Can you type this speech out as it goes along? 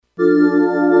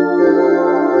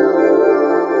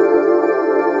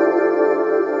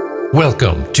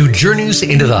Welcome to Journeys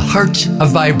into the Heart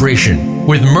of Vibration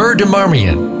with Mur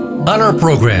Demarmian. On our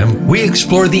program, we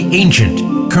explore the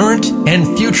ancient, current,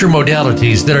 and future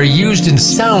modalities that are used in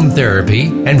sound therapy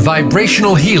and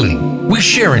vibrational healing. We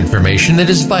share information that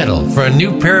is vital for a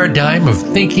new paradigm of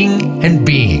thinking and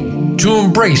being, to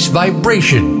embrace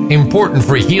vibration, important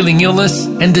for healing illness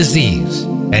and disease.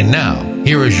 And now,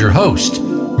 here is your host,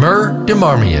 Mur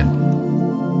Demarmian.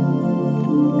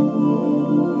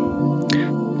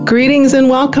 Greetings and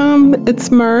welcome.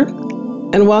 It's Mur,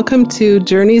 and welcome to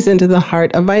Journeys into the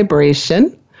Heart of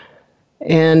Vibration.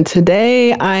 And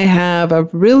today I have a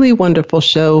really wonderful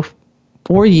show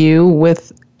for you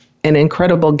with an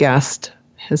incredible guest.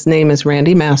 His name is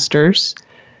Randy Masters.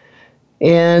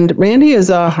 And Randy is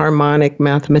a harmonic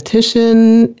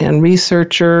mathematician and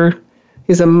researcher.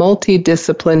 He's a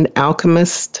multidisciplined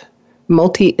alchemist,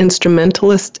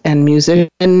 multi-instrumentalist and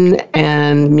musician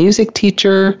and music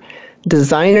teacher,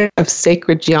 designer of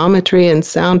sacred geometry and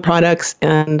sound products,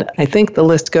 and I think the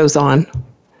list goes on.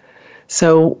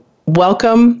 So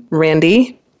welcome,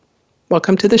 Randy.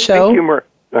 Welcome to the show. Thank you, Mur.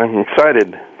 I'm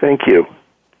excited. Thank you.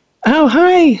 Oh,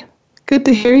 hi. Good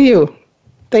to hear you.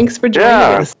 Thanks for joining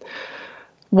us.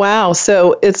 Wow.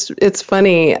 So it's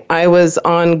funny. I was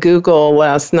on Google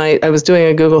last night. I was doing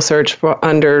a Google search for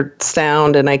under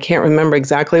sound, and I can't remember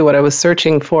exactly what I was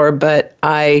searching for, but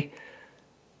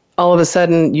all of a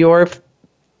sudden, your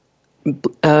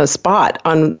spot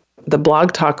on the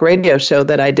Blog Talk radio show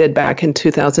that I did back in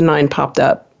 2009 popped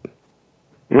up.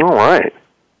 All right.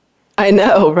 I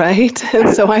know, right?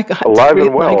 And so I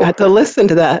got to listen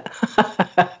to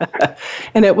that.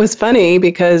 And it was funny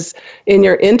because in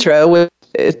your intro,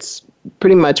 it's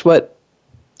pretty much what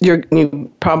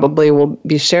you probably will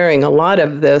be sharing a lot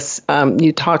of this.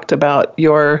 You talked about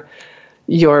your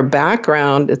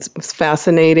background. It's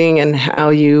fascinating, and how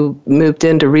you moved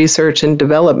into research and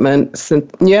development.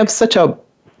 Since you have such a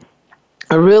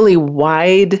really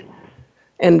wide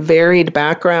and varied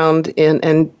background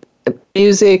in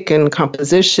music and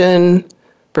composition,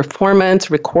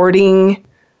 performance, recording,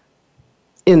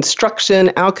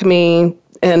 instruction, alchemy,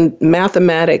 and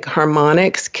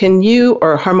harmonics.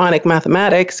 Harmonic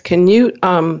mathematics. Can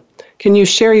you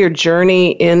share your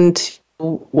journey into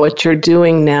what you're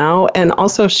doing now, and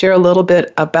also share a little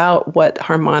bit about what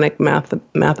harmonic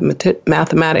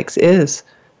mathematics is?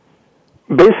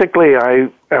 Basically,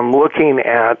 I am looking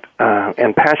at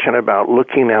and passionate about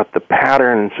looking at the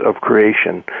patterns of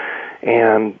creation,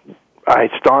 and I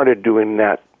started doing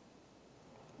that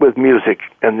with music,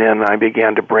 and then I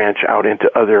began to branch out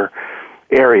into other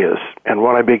areas. And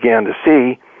what I began to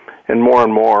see, and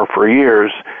more for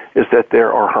years, is that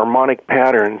there are harmonic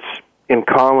patterns in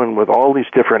common with all these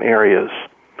different areas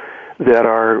that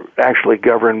are actually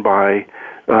governed by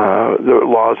the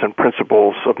laws and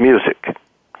principles of music,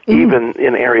 even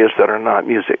in areas that are not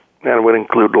music. That would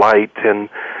include light and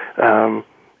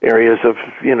areas of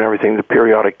everything, the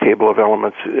periodic table of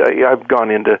elements. I've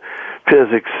gone into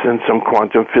physics and some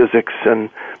quantum physics and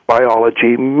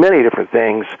biology, many different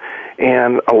things,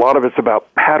 and a lot of it's about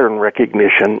pattern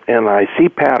recognition, and I see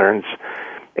patterns,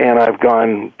 and I've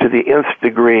gone to the nth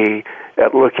degree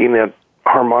at looking at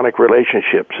harmonic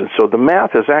relationships. And so the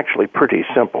math is actually pretty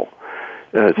simple.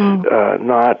 It's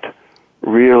not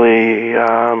really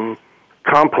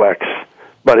complex,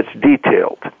 but it's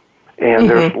detailed. And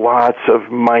there's lots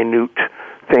of minute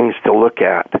things to look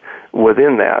at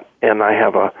within that. And I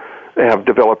have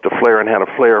developed a flair and had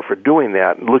a flair for doing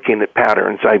that, looking at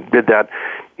patterns. I did that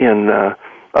in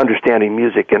understanding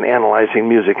music and analyzing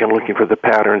music and looking for the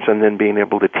patterns, and then being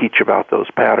able to teach about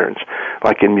those patterns,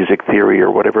 like in music theory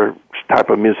or whatever type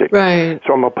of music. Right.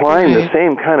 So I'm applying the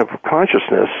same kind of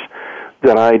consciousness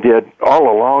that I did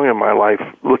all along in my life,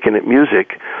 looking at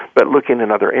music, but looking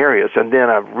in other areas. And then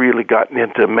I've really gotten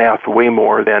into math way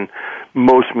more than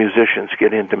most musicians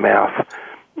get into math.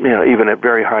 Even at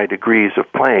very high degrees of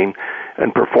playing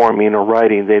and performing or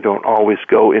writing, they don't always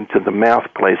go into the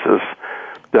math places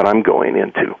that I'm going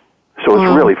into. So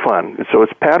it's really fun. So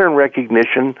it's pattern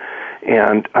recognition,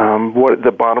 and what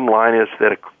the bottom line is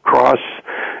that across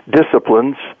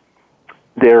disciplines,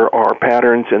 there are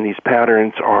patterns, and these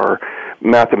patterns are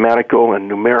mathematical and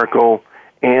numerical,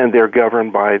 and they're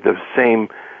governed by the same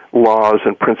laws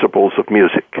and principles of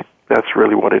music. That's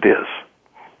really what it is.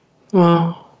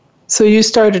 Wow. So you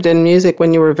started in music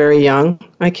when you were very young.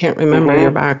 I can't remember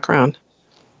your background.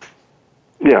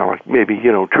 Yeah, like maybe, 2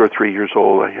 or 3 years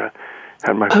old. I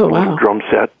had my little drum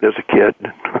set as a kid.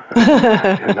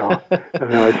 And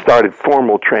then I started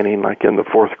formal training like in the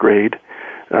 4th grade.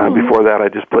 Before that, I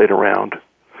just played around.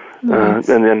 And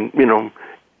then,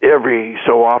 every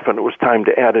so often it was time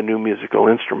to add a new musical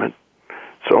instrument.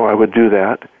 So I would do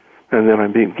that, and then I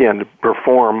began to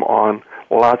perform on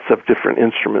lots of different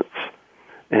instruments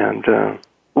and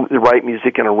write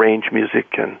music and arrange music.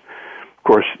 And, of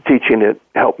course, teaching it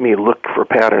helped me look for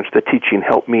patterns. The teaching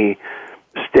helped me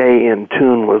stay in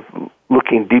tune with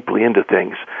looking deeply into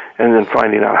things and then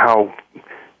finding out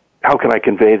how can I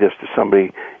convey this to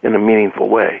somebody in a meaningful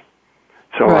way.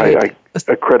 So right.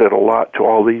 I credit a lot to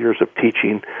all the years of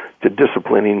teaching, to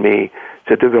disciplining me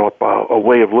to develop a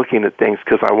way of looking at things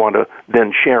because I want to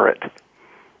then share it.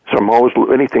 So I'm always,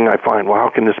 anything I find, well, how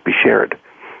can this be shared?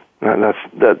 And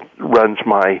that runs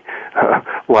my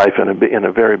life in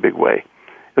a very big way.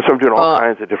 And so I'm doing all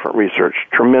kinds of different research,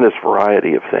 tremendous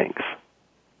variety of things.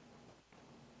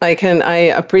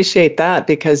 I appreciate that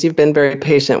because you've been very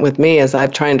patient with me as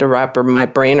I've tried to wrap my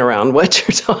brain around what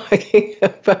you're talking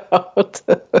about.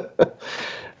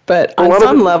 But on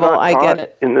some level, I get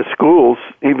it. In the schools,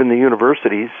 even the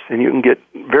universities, and you can get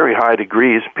very high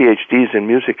degrees, PhDs in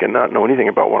music, and not know anything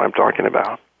about what I'm talking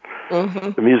about.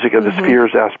 Mm-hmm. The music of the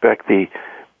spheres aspect, the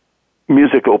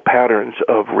musical patterns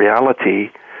of reality,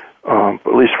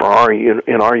 at least for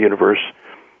in our universe,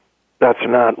 that's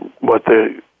not what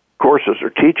the courses are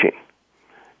teaching.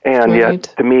 And yet,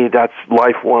 to me, that's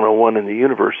life 101 in the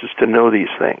universe, is to know these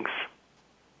things.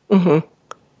 Mm-hmm.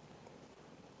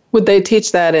 Would they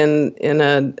teach that in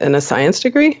a science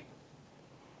degree?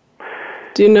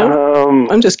 Do you know?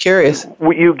 I'm just curious.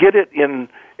 You get it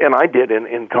and I did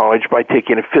in college by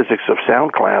taking a physics of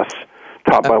sound class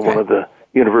taught by one of the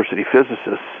university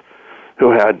physicists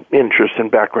who had interest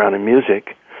and background in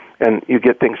music, and you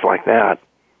get things like that.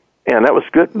 And that was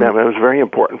good. Mm-hmm. It was very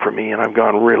important for me, and I've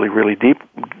gone really, really deep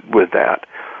with that,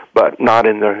 but not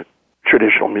in the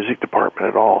traditional music department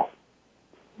at all.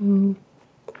 Mm.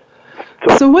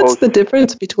 So what's the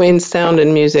difference between sound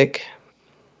and music?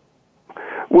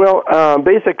 Well,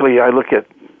 basically, I look at,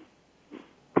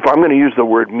 if I'm going to use the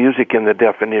word music in the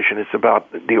definition, it's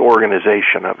about the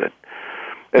organization of it.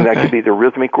 And that could be the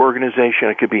rhythmic organization,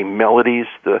 it could be melodies,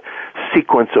 the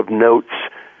sequence of notes,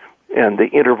 and the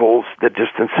intervals, the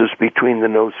distances between the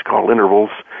notes called intervals,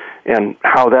 and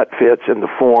how that fits in the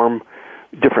form,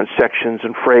 different sections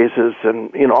and phrases,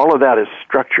 and all of that is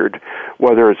structured,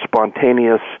 whether it's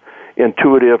spontaneous,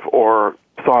 intuitive, or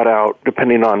thought out,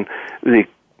 depending on the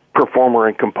performer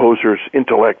and composer's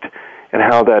intellect and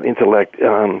how that intellect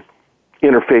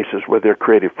interfaces with their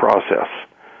creative process,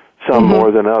 some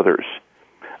more than others.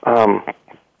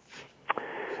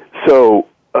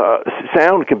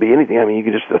 Sound can be anything. I mean, you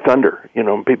can just, the thunder,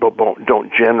 people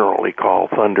don't generally call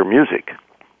thunder music.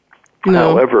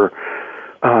 No. However,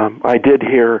 I did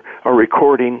hear a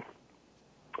recording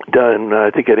done,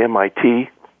 I think at MIT,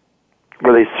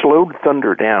 where they slowed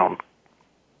thunder down,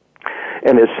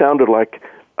 and it sounded like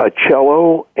a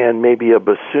cello and maybe a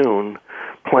bassoon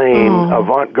playing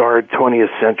avant-garde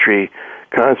 20th century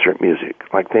concert music,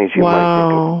 like things you might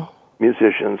think of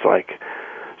musicians like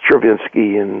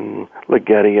Stravinsky and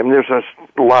Ligeti. I mean, there's just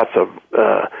lots of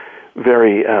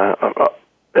very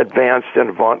advanced and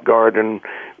avant-garde and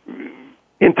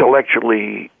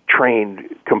intellectually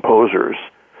trained composers,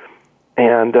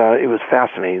 and it was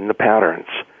fascinating, the patterns.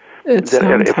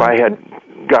 If I had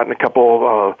gotten a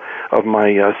couple of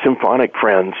my symphonic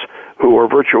friends who were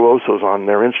virtuosos on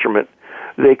their instrument,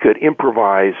 they could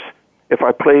improvise. If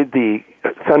I played the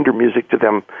thunder music to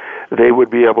them, they would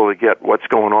be able to get what's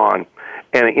going on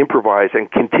and improvise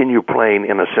and continue playing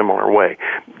in a similar way.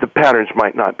 The patterns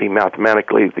might not be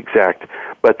mathematically exact,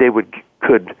 but they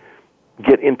could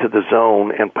get into the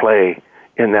zone and play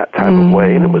in that type of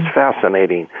way, and it was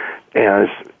fascinating. As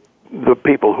the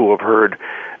people who have heard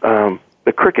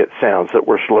the cricket sounds that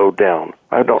were slowed down,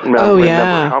 I don't remember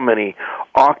how many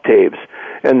octaves,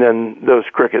 and then those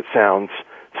cricket sounds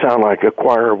sound like a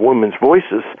choir of women's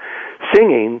voices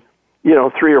singing,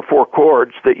 3 or 4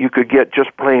 chords that you could get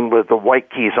just playing with the white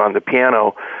keys on the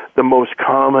piano, the most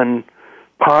common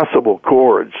possible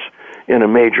chords in a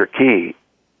major key.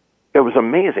 It was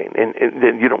amazing, and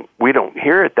we don't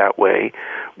hear it that way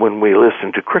when we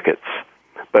listen to crickets,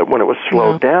 but when it was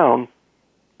slowed down,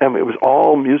 it was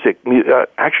all music,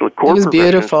 actually chord progressions. It was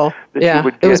beautiful.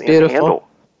 It was beautiful.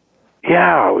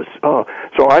 Yeah, it was.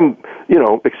 So I'm,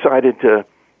 excited to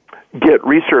get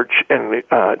research and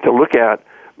to look at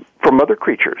from other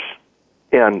creatures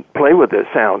and play with the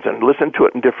sounds and listen to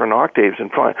it in different octaves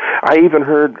and find. I even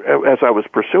heard, as I was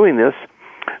pursuing this,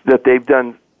 that they've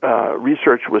done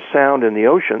research with sound in the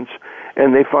oceans,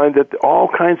 and they find that all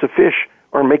kinds of fish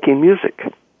are making music.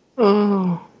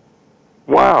 Oh.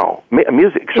 Wow,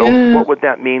 music. So what would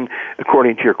that mean,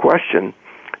 according to your question?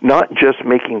 Not just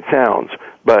making sounds,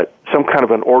 but some some kind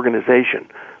of an organization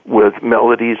with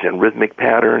melodies and rhythmic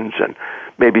patterns and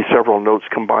maybe several notes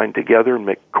combined together and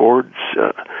make chords,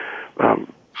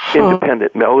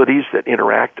 independent melodies that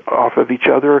interact off of each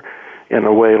other in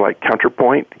a way like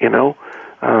counterpoint,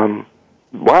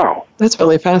 wow. That's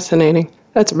really fascinating.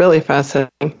 That's really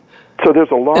fascinating. So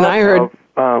there's a lot of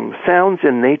sounds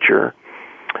in nature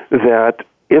that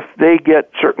if they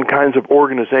get certain kinds of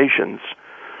organizations,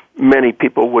 many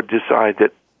people would decide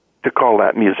that to call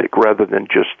that music rather than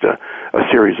just a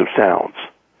series of sounds.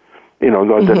 The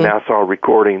NASA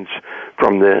recordings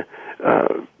from the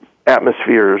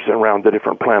atmospheres around the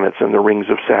different planets and the rings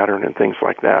of Saturn and things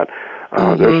like that.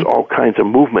 There's all kinds of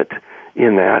movement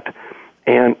in that.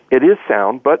 And it is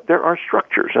sound, but there are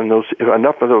structures, and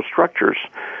enough of those structures.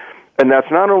 And that's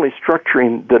not only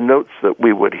structuring the notes that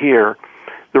we would hear,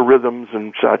 the rhythms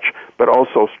and such, but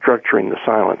also structuring the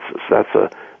silences. That's a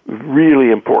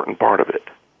really important part of it.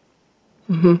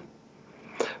 Mm-hmm.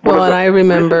 Well, and I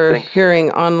remember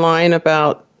hearing online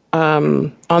about,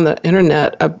 on the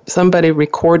internet, somebody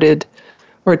recorded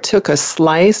or took a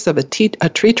slice of a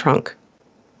tree trunk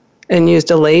and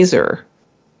used a laser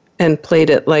and played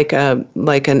it like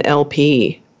an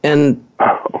LP. And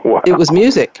wow. It was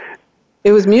music.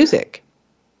 It was music.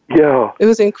 Yeah. It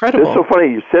was incredible. It's so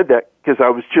funny you said that, because I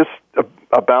was just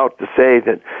about to say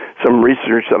that some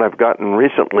research that I've gotten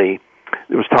recently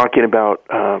was talking about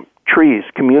trees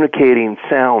communicating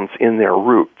sounds in their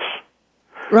roots.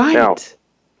 Right.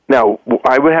 Now,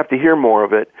 I would have to hear more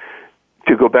of it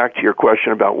to go back to your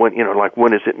question about when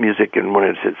is it music and when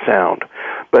is it sound.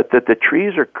 But that the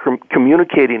trees are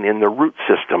communicating in the root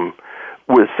system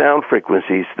with sound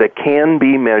frequencies that can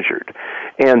be measured.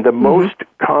 And the most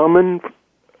common,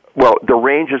 the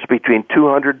range is between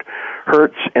 200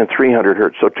 hertz and 300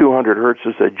 hertz. So 200 hertz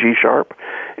is a G sharp,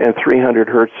 and 300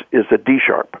 hertz is a D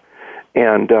sharp.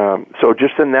 And so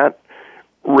just in that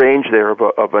range there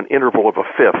of an interval of a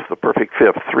fifth, the perfect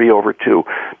fifth, 3/2,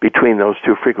 between those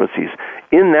two frequencies.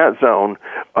 In that zone,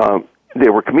 they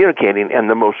were communicating, and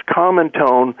the most common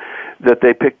tone that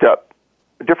they picked up,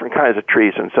 different kinds of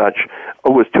trees and such,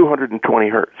 was 220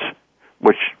 hertz,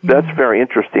 which that's very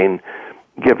interesting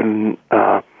given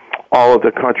all of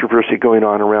the controversy going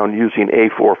on around using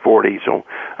A440. So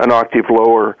an octave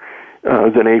lower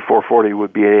than A440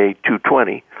 would be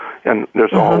A220. And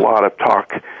there's a whole lot of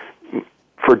talk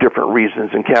for different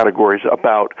reasons and categories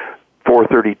about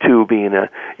 432 being an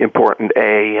important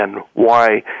A and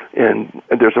why, and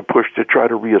there's a push to try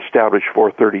to reestablish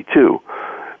 432.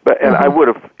 But I would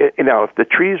have, if the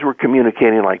trees were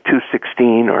communicating like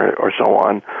 216 or so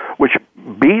on, which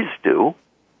bees do,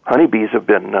 honeybees have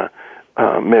been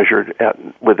measured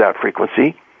with that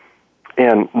frequency,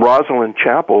 and Rosalind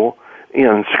Chapel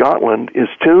in Scotland is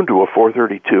tuned to a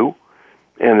 432.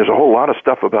 And there's a whole lot of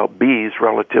stuff about bees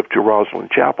relative to Rosalind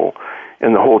Chapel,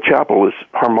 and the whole chapel is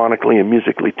harmonically and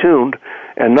musically tuned,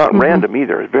 and not random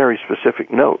either, very specific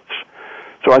notes.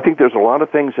 So I think there's a lot of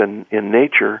things in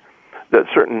nature that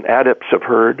certain adepts have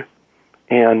heard,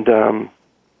 and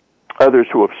others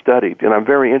who have studied. And I'm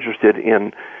very interested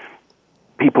in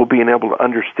people being able to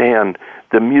understand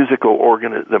the musical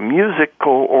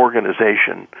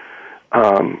organization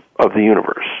of the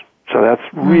universe. So that's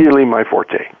really my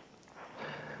forte.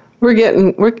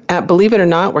 Believe it or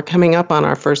not, we're coming up on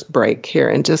our first break here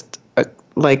in just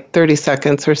like 30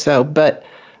 seconds or so. But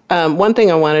one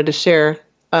thing I wanted to share,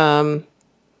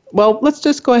 let's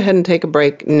just go ahead and take a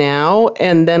break now,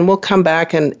 and then we'll come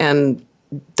back and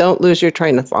don't lose your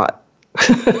train of thought.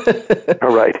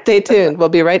 All right. Stay tuned. We'll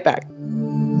be right back.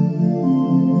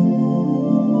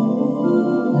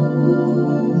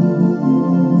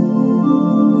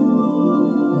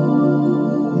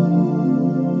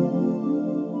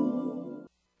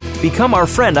 Become our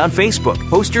friend on Facebook.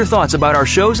 Post your thoughts about our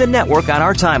shows and network on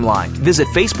our timeline. Visit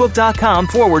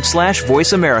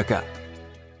facebook.com/Voice America.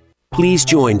 Please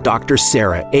join Dr.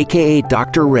 Sarah, a.k.a.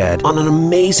 Dr. Red, on an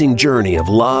amazing journey of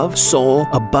love, soul,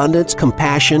 abundance,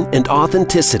 compassion, and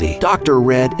authenticity. Dr.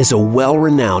 Red is a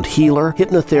well-renowned healer,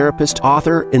 hypnotherapist,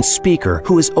 author, and speaker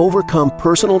who has overcome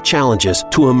personal challenges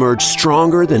to emerge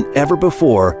stronger than ever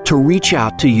before to reach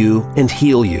out to you and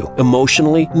heal you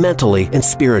emotionally, mentally, and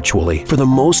spiritually for the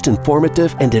most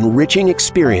informative and enriching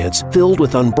experience filled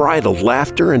with unbridled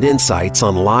laughter and insights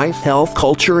on life, health,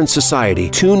 culture, and society.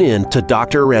 Tune in to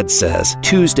Dr. Red Says,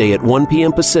 Tuesday at 1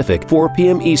 p.m. Pacific, 4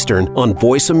 p.m. Eastern on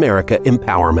Voice America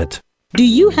Empowerment. Do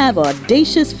you have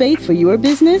audacious faith for your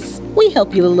business? We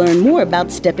help you to learn more about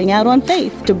stepping out on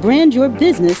faith to brand your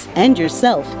business and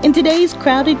yourself in today's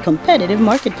crowded, competitive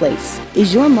marketplace.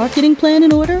 Is your marketing plan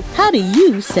in order? How do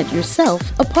you set yourself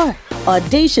apart?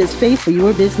 Audacious Faith for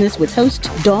Your Business with host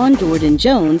Dawn Jordan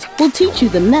Jones will teach you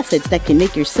the methods that can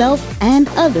make yourself and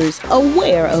others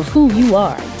aware of who you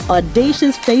are.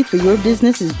 Audacious Faith for Your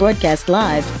Business is broadcast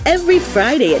live every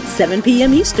Friday at 7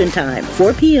 p.m. Eastern Time,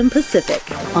 4 p.m. Pacific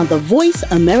on the Voice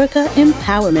America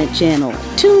Empowerment Channel.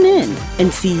 Tune in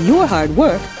and see your hard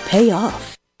work pay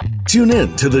off. Tune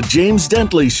in to The James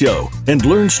Dentley Show and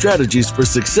learn strategies for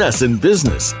success in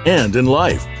business and in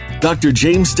life. Dr.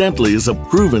 James Dentley is a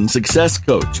proven success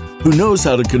coach who knows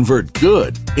how to convert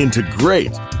good into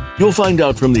great. You'll find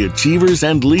out from the achievers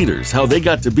and leaders how they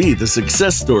got to be the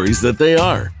success stories that they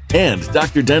are. And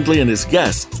Dr. Dentley and his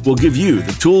guests will give you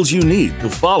the tools you need to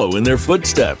follow in their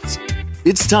footsteps.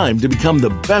 It's time to become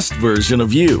the best version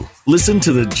of you. Listen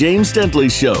to The James Dentley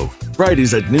Show,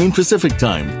 Fridays at noon Pacific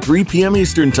Time, 3 p.m.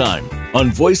 Eastern Time on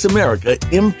Voice America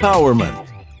Empowerment.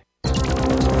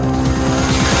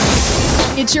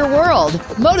 It's your world.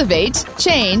 Motivate,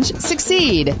 change,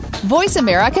 succeed.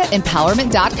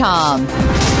 VoiceAmericaEmpowerment.com.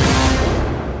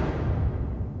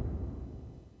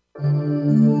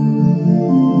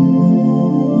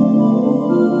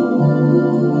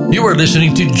 You are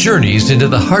listening to Journeys into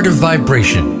the Heart of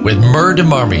Vibration with Mur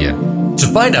Demarmian. To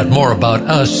find out more about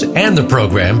us and the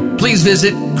program, please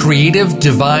visit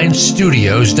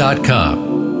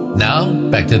CreativeDivineStudios.com. Now,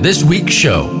 back to this week's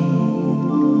show.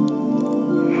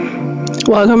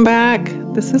 Welcome back.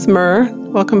 This is Mur.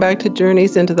 Welcome back to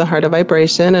Journeys into the Heart of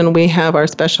Vibration. And we have our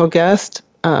special guest,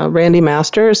 Randy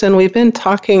Masters, and we've been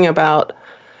talking about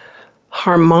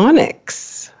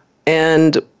harmonics.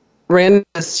 And Randy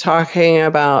is talking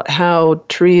about how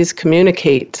trees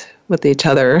communicate with each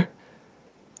other.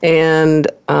 And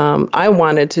I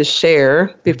wanted to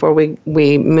share, before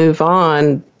we move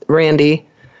on, Randy,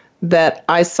 that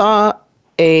I saw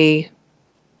an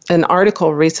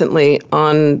article recently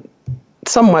on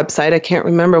some website, I can't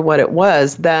remember what it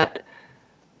was, that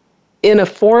in a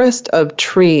forest of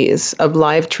trees, of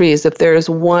live trees, if there is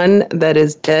one that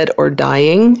is dead or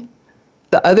dying,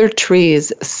 the other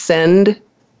trees send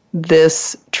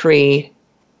this tree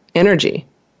energy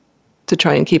to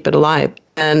try and keep it alive.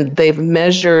 And they've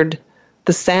measured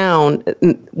the sound.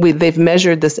 They've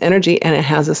measured this energy, and it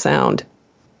has a sound.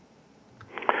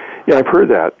 Yeah, I've heard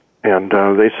that. And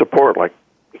they support, like,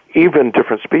 even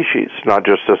different species, not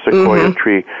just a sequoia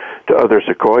tree to other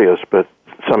sequoias, but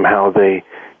somehow they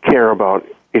care about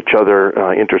each other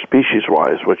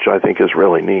interspecies-wise, which I think is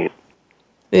really neat.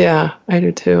 Yeah, I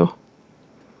do too.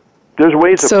 There's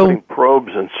ways of putting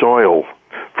probes in soil,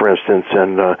 for instance,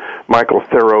 and Michael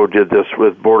Theroux did this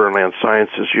with Borderland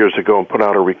Sciences years ago and put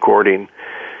out a recording,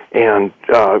 and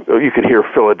you could hear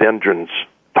philodendrons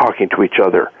talking to each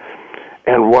other.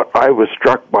 And what I was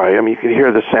struck by, I mean, you can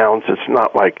hear the sounds. It's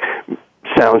not like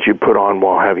sounds you put on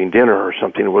while having dinner or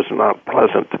something. It was not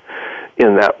pleasant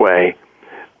in that way.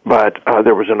 But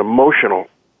there was an emotional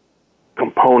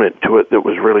component to it that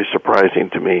was really surprising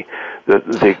to me.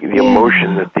 The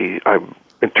emotion that I'm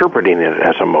interpreting it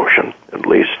as emotion, at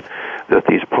least, that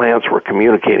these plants were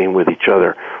communicating with each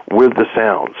other with the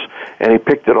sounds. And he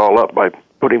picked it all up by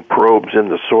putting probes in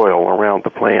the soil around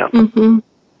the plant.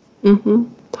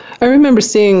 I remember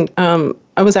seeing,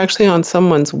 I was actually on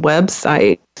someone's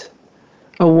website,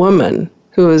 a woman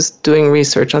who was doing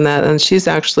research on that, and she's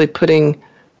actually putting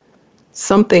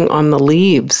something on the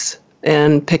leaves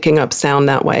and picking up sound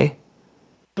that way.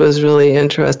 It was really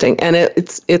interesting. And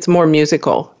it's more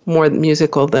musical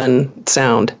than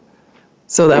sound.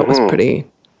 So that was pretty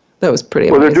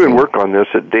amazing. Well, they're doing work on this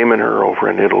at Daemener over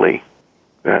in Italy,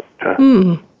 that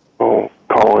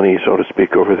colony, so to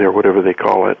speak, over there, whatever they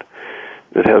call it.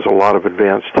 It has a lot of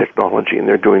advanced technology, and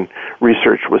they're doing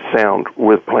research with sound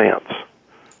with plants.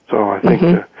 So I think,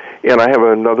 and I have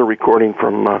another recording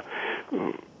from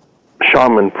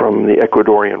shaman from the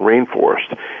Ecuadorian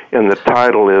rainforest, and the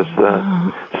title is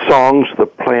Songs the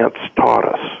Plants Taught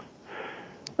Us.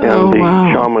 And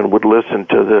shaman would listen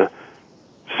to the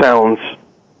sounds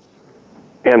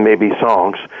and maybe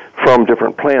songs from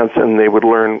different plants, and they would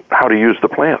learn how to use the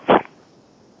plants.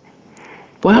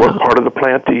 What part of the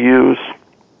plant to use,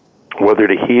 whether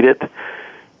to heat it,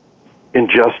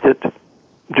 ingest it,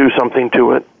 do something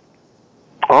to it.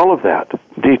 All of that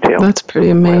detail. That's pretty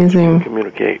amazing.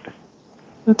 Communicate.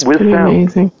 That's pretty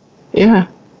amazing. Yeah.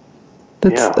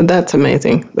 That's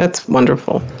amazing. That's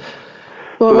wonderful.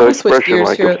 Well, the expression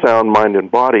like of sound, mind, and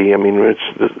body, I mean, it's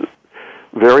a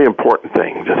very important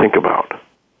thing to think about.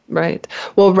 Right.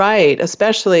 Well, right,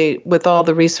 especially with all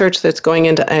the research that's going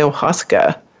into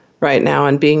ayahuasca right now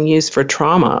and being used for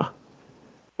trauma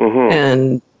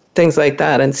and things like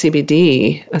that, and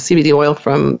CBD, a CBD oil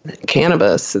from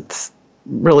cannabis. It's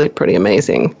really pretty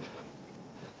amazing.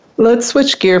 Let's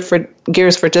switch gears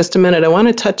for just a minute. I want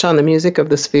to touch on the music of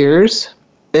the spheres,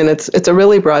 and it's a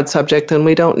really broad subject, and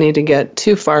we don't need to get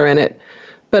too far in it.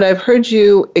 But I've heard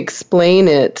you explain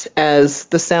it as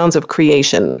the sounds of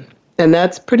creation. And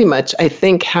that's pretty much, I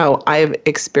think, how I've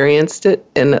experienced it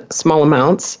in small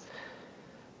amounts.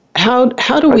 How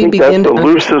do we begin to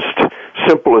understand? That's the loosest,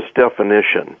 simplest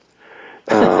definition.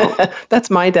 That's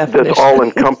my definition. That's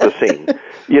all-encompassing.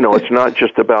 It's not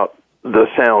just about the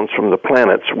sounds from the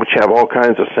planets, which have all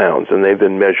kinds of sounds, and they've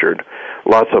been measured.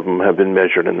 Lots of them have been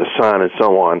measured in the sun and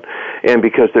so on. And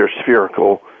because they're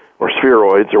spherical or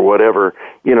spheroids or whatever,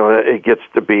 it gets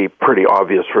to be pretty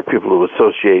obvious for people to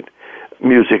associate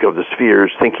music of the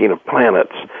spheres thinking of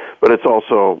planets. But it's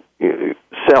also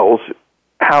cells,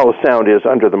 how sound is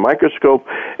under the microscope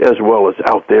as well as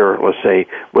out there, let's say,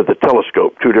 with the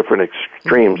telescope, two different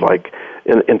extremes, like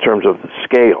in terms of the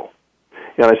scale.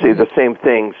 And I see the same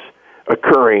things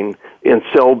occurring in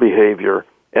cell behavior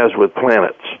as with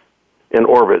planets and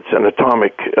orbits and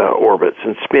atomic orbits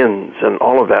and spins and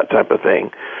all of that type of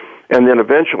thing. And then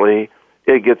eventually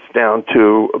it gets down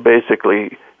to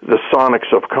basically the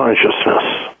sonics of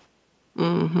consciousness.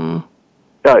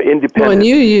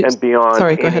 Independent and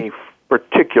beyond any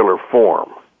particular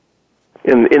form.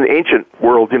 In the ancient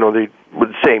world, they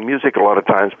would say music a lot of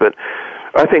times, but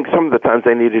I think some of the times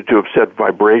they needed to have said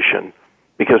vibration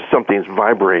because something's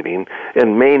vibrating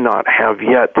and may not have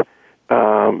yet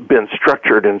been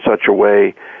structured in such a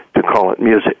way to call it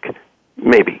music.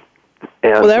 Maybe.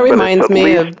 Well, that reminds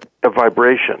me of a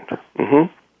vibration.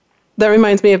 That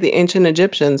reminds me of the ancient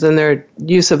Egyptians and their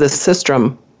use of the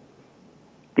sistrum,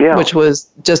 which was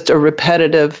just a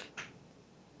repetitive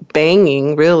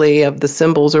banging, really, of the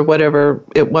cymbals or whatever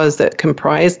it was that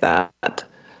comprised that.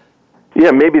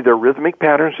 Yeah, maybe the rhythmic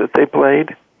patterns that they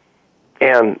played,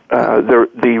 and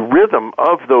the rhythm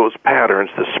of those patterns,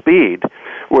 the speed,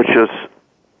 which is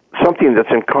something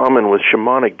that's in common with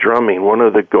shamanic drumming. One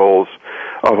of the goals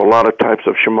of a lot of types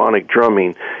of shamanic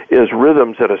drumming is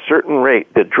rhythms at a certain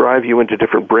rate that drive you into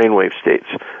different brainwave states,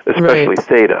 especially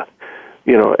theta.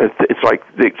 It's like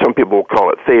some people will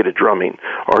call it theta drumming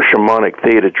or shamanic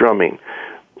theta drumming,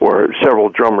 where several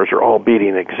drummers are all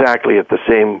beating exactly at the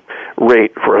same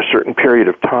rate for a certain period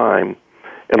of time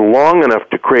and long enough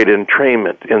to create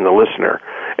entrainment in the listener.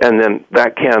 And then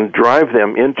that can drive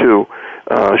them into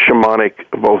shamanic,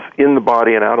 both in the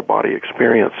body and out-of-body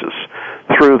experiences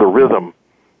through the rhythm,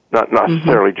 not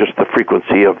necessarily just the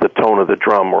frequency of the tone of the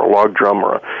drum or a log drum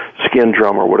or a skin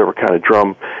drum or whatever kind of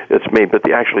drum it's made, but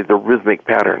actually the rhythmic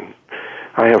pattern.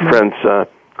 I have friends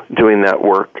doing that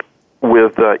work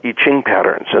with I Ching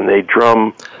patterns, and they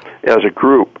drum as a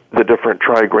group the different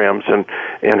trigrams and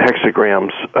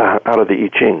hexagrams out of the I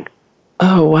Ching.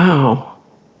 Oh, wow.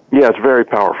 Yeah, it's very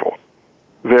powerful.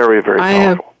 Very, very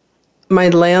powerful. My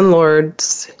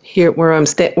landlords here where I'm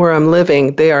living,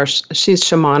 she's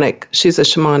shamanic. She's a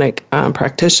shamanic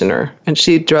practitioner, and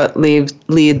she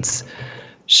leads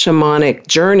shamanic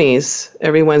journeys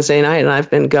every Wednesday night, and I've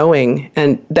been going,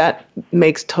 and that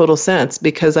makes total sense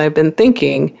because I've been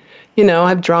thinking,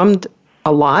 I've drummed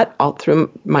a lot all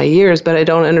through my years, but I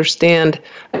don't understand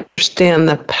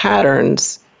the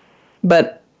patterns.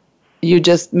 But you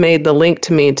just made the link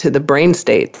to me to the brain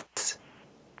states.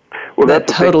 Well,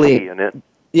 that's totally key in it.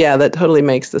 Yeah, that totally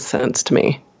makes the sense to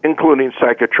me. Including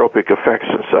psychotropic effects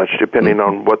and such, depending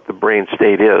on what the brain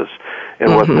state is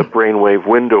and what the brainwave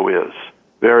window is.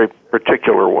 Very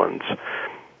particular ones.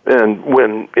 And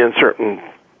when in certain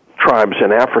tribes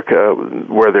in Africa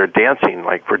where they're dancing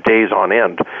like for days on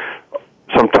end,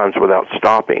 sometimes without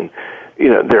stopping,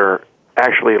 they're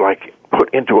actually like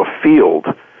put into a field.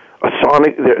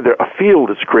 A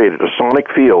field is created, a sonic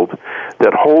field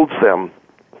that holds them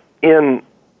in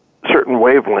certain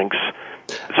wavelengths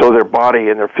so their body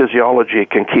and their physiology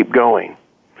can keep going.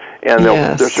 And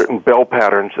there's certain bell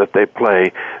patterns that they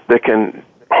play that can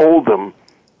hold them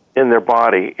in their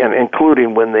body, and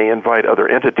including when they invite other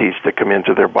entities to come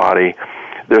into their body.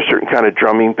 There's certain kind of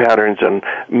drumming patterns and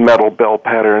metal bell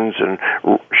patterns and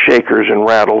shakers and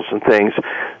rattles and things.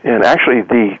 And actually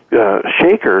the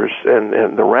shakers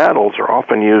and the rattles are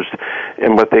often used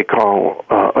in what they call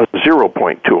a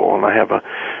zero-point tool. And I have an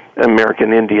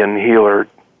American Indian healer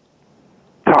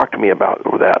talk to me about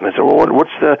that. And I said, well,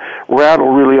 what's the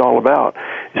rattle really all about?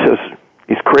 He says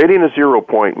he's creating a zero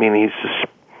point, meaning he's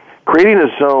creating a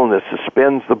zone that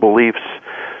suspends the beliefs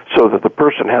so that the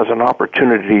person has an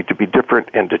opportunity to be different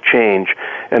and to change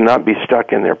and not be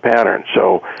stuck in their pattern.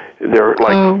 So they're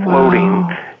like floating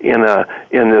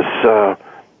in this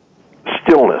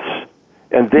stillness,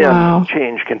 and then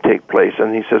change can take place.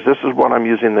 And he says, this is what I'm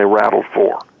using the rattle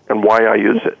for and why I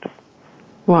use it.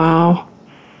 Wow.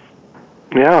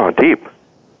 Yeah, deep.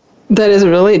 That is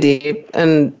really deep.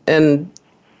 And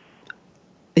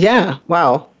yeah,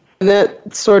 wow. And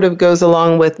that sort of goes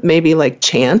along with maybe like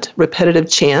chant, repetitive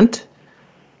chant,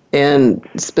 and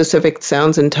specific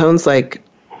sounds and tones like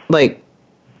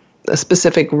a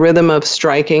specific rhythm of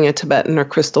striking a Tibetan or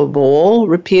crystal bowl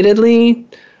repeatedly.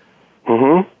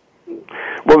 Mm-hmm.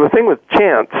 Well, the thing with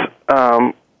chants,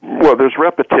 there's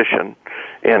repetition,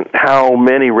 and how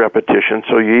many repetitions,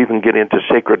 so you even get into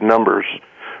sacred numbers,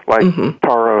 like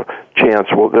Tara chants,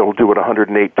 they'll do it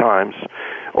 108 times,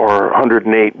 or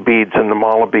 108 beads in the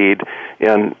mala bead,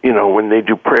 and, when they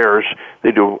do prayers,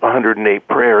 they do 108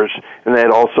 prayers, and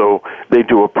they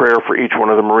do a prayer for each one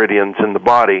of the meridians in the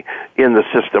body in the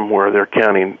system where they're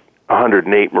counting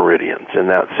 108 meridians in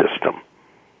that system.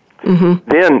 Mm-hmm.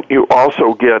 Then you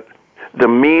also get the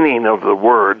meaning of the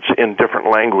words in different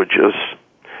languages,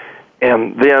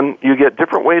 and then you get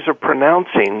different ways of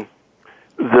pronouncing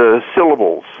the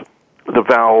syllables, the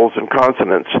vowels and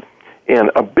consonants.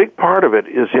 And a big part of it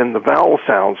is in the vowel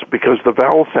sounds, because the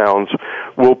vowel sounds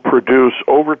will produce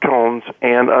overtones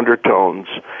and undertones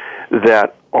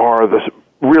that are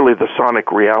really the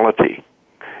sonic reality.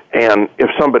 And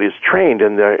if somebody's trained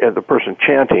and the person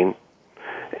chanting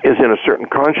is in a certain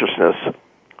consciousness,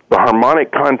 the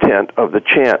harmonic content of the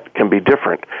chant can be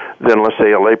different than, let's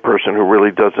say, a layperson who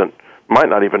really might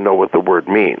not even know what the word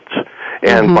means,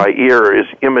 and by ear is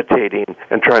imitating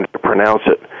and trying to pronounce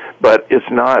it, but does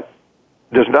not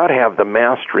have the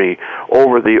mastery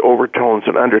over the overtones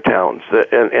and undertones.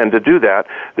 And to do that,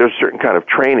 there's a certain kind of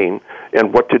training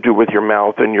and what to do with your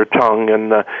mouth and your tongue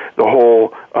and the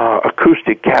whole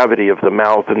acoustic cavity of the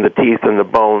mouth and the teeth and the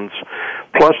bones,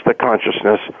 plus the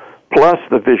consciousness, plus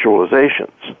the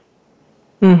visualizations.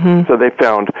 Mm-hmm. So they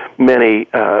found many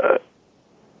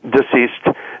deceased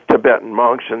Tibetan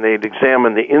monks, and they'd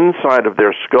examine the inside of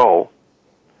their skull,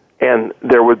 and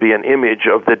there would be an image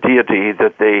of the deity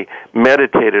that they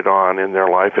meditated on in their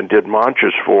life and did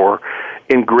mantras for,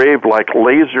 engraved, like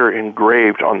laser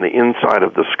engraved on the inside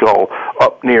of the skull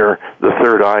up near the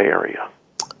third eye area.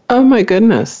 Oh my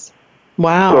goodness.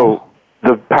 Wow. So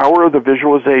the power of the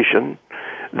visualization,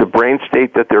 the brain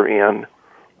state that they're in,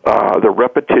 the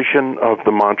repetition of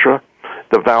the mantra,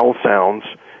 the vowel sounds,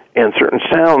 and certain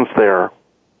sounds there,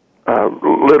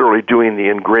 literally doing the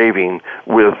engraving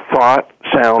with thought,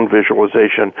 sound,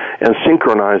 visualization, and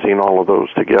synchronizing all of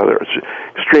those together. It's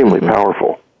extremely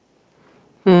powerful.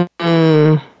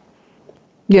 Mm-hmm.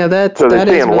 Yeah, that so they that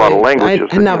say is in a lot of languages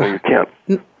that you can't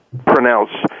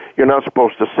pronounce. You're not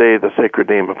supposed to say the sacred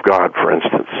name of God, for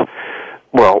instance.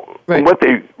 Well, what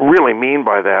they really mean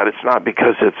by that, it's not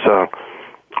because it's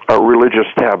a religious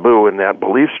taboo in that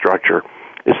belief structure.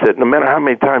 Is that no matter how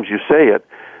many times you say it,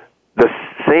 the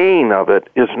saying of it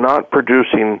is not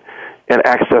producing and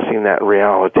accessing that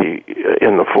reality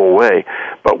in the full way.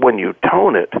 But when you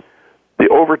tone it, the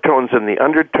overtones and the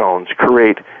undertones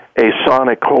create a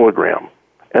sonic hologram.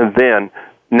 And then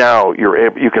now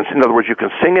you can, in other words, you can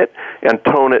sing it and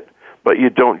tone it, but you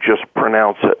don't just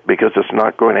pronounce it, because it's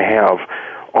not going to have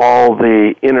all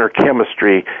the inner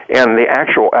chemistry and the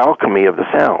actual alchemy of the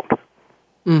sound.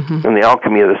 Mm-hmm. And the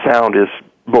alchemy of the sound is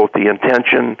both the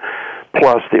intention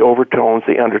plus the overtones,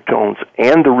 the undertones,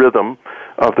 and the rhythm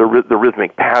of the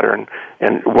rhythmic pattern,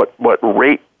 and what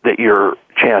rate that you're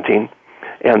chanting,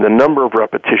 and the number of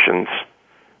repetitions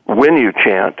when you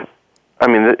chant. I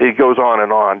mean, it goes on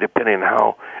and on, depending on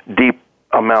how deep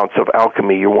amounts of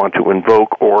alchemy you want to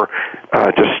invoke, or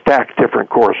to stack different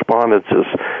correspondences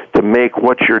to make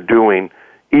what you're doing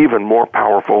even more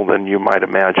powerful than you might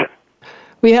imagine.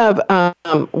 We have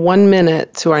 1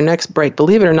 minute to our next break.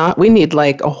 Believe it or not, we need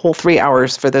like a whole 3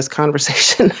 hours for this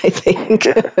conversation, I think.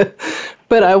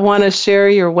 But I want to share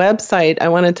your website. I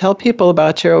want to tell people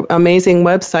about your amazing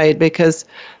website, because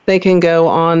they can go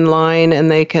online and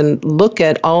they can look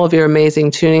at all of your amazing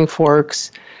tuning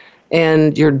forks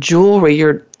and your jewelry,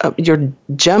 your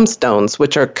gemstones,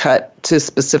 which are cut to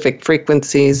specific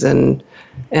frequencies and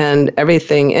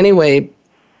everything. Anyway,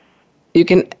 you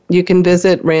can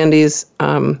visit Randy's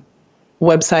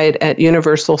website at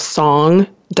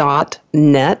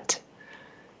universalsong.net,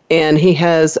 and he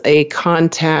has a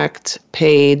contact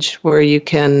page where you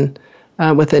can,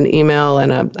 with an email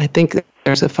and I think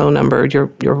there's a phone number. Your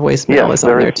voicemail is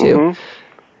on there too. Mm-hmm.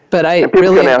 But I and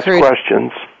people really can ask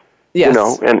questions, yes.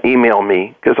 And email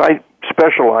me, because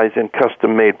specialize in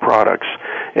custom-made products,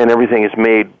 and everything is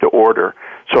made to order.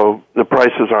 So the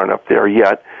prices aren't up there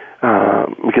yet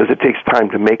because it takes time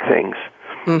to make things.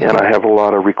 Mm-hmm. And I have a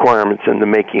lot of requirements in the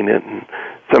making it. And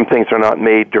some things are not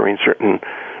made during certain,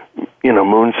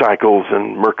 moon cycles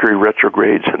and Mercury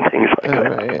retrogrades and things like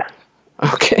that. Right.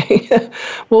 Okay.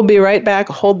 We'll be right back.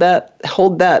 Hold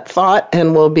that thought,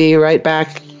 and we'll be right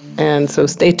back. And so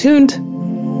stay tuned.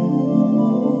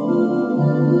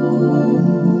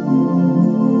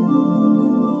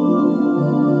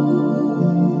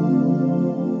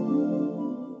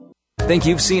 Think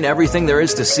you've seen everything there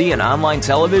is to see in online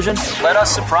television? Let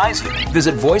us surprise you.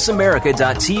 Visit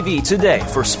voiceamerica.tv today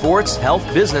for sports, health,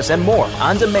 business, and more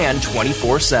on demand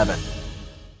 24/7.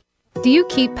 Do you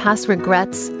keep past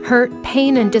regrets, hurt,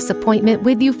 pain, and disappointment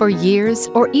with you for years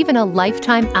or even a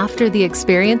lifetime after the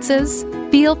experiences?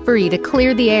 Feel free to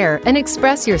clear the air and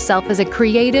express yourself as a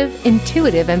creative,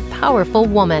 intuitive, and powerful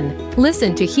woman.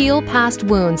 Listen to Heal Past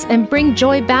Wounds and Bring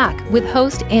Joy Back with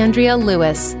host Andrea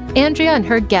Lewis. Andrea and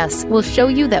her guests will show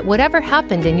you that whatever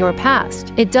happened in your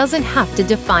past, it doesn't have to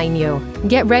define you.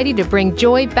 Get ready to bring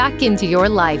joy back into your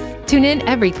life. Tune in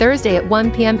every Thursday at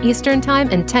 1 p.m. Eastern Time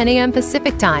and 10 a.m.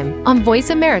 Pacific Time on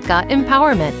Voice America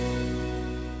Empowerment.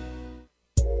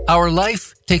 Our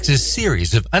life takes a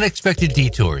series of unexpected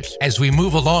detours as we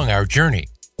move along our journey.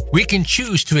 We can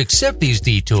choose to accept these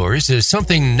detours as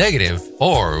something negative,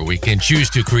 or we can choose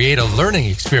to create a learning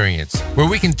experience where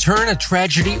we can turn a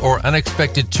tragedy or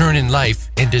unexpected turn in life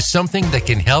into something that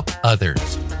can help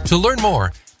others. To learn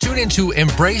more, tune into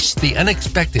Embrace the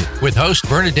Unexpected with host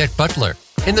Bernadette Butler.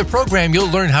 In the program, you'll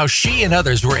learn how she and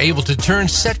others were able to turn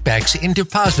setbacks into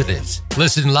positives.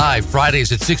 Listen live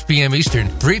Fridays at 6 p.m. Eastern,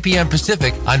 3 p.m.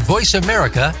 Pacific on Voice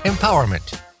America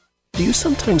Empowerment. Do you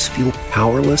sometimes feel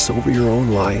powerless over your own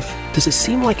life? Does it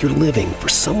seem like you're living for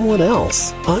someone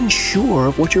else, unsure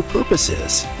of what your purpose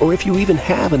is, or if you even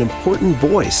have an important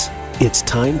voice? It's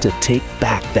time to take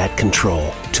back that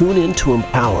control. Tune in to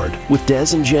Empowered with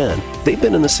Des and Jen. They've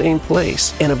been in the same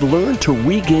place and have learned to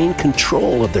regain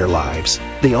control of their lives.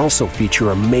 They also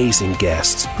feature amazing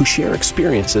guests who share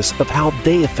experiences of how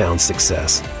they have found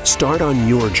success. Start on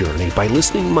your journey by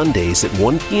listening Mondays at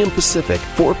 1 p.m. Pacific,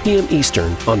 4 p.m.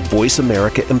 Eastern on Voice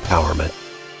America Empowerment.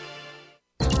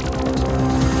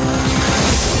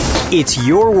 It's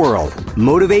your world.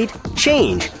 Motivate,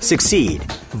 change, succeed.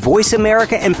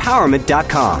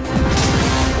 VoiceAmericaEmpowerment.com.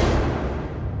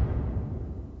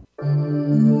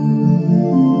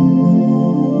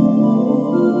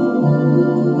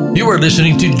 You are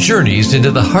listening to Journeys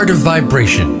into the Heart of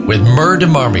Vibration with Mur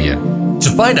DeMarmian. To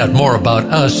find out more about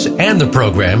us and the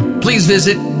program, please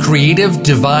visit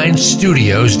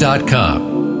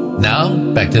CreativeDivineStudios.com. Now,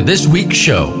 back to this week's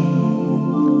show.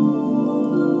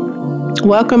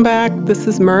 Welcome back. This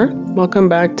is Mur. Welcome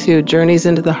back to Journeys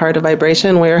into the Heart of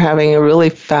Vibration. We're having a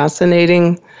really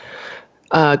fascinating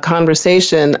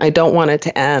conversation. I don't want it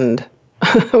to end.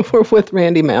 We're with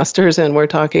Randy Masters, and we're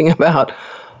talking about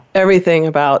everything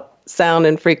about sound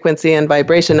and frequency and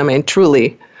vibration. I mean,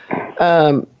 truly.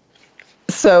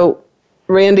 So,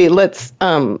 Randy, let's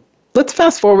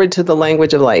fast forward to the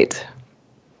language of light.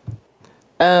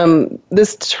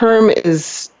 This term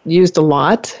is used a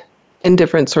lot in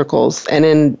different circles and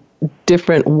in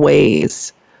different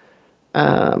ways.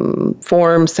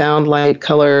 Form, sound, light,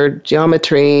 color,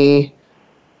 geometry,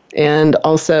 and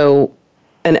also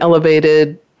an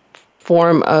elevated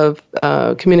form of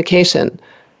communication.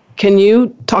 Can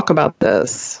you talk about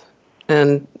this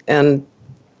and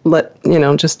let,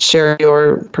 just share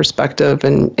your perspective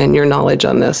and your knowledge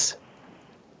on this?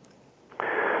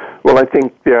 Well, I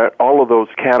think that all of those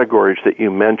categories that you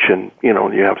mentioned, you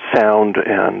have sound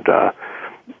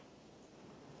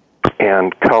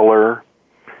and color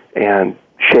and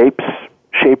shape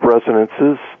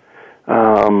resonances.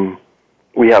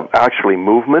 We have actually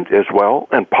movement as well,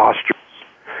 and posture,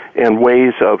 and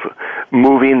ways of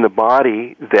moving the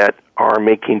body that are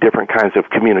making different kinds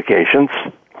of communications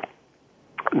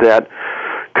that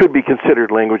could be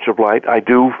considered language of light. I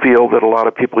do feel that a lot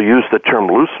of people use the term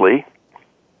loosely.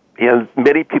 And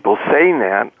many people saying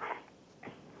that,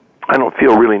 I don't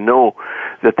really know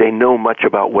that they know much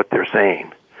about what they're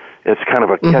saying. It's kind of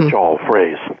a catch-all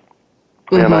phrase.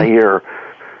 And I hear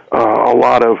a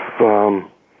lot of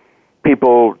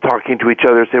people talking to each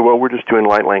other say, well, we're just doing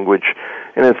light language.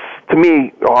 And it's, to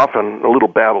me, often a little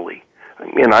babbly.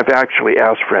 And I've actually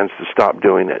asked friends to stop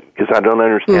doing it because I don't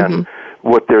understand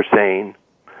what they're saying.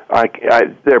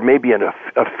 There may be a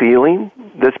feeling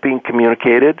that's being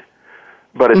communicated,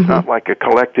 but it's not like a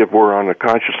collective where on a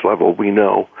conscious level we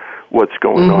know what's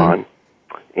going on.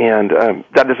 And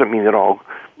that doesn't mean that all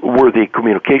worthy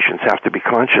communications have to be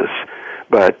conscious.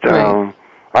 But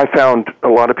I found a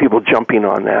lot of people jumping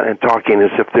on that and talking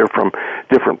as if they're from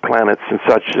different planets and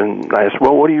such. And I asked,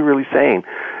 well, what are you really saying?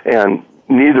 And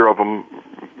neither of them,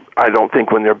 I don't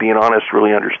think, when they're being honest,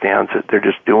 really understands it. They're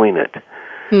just doing it.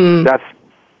 That's,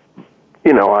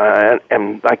 you know,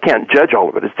 I can't judge all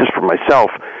of it. It's just for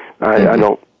myself. I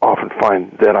don't often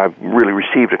find that I've really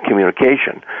received a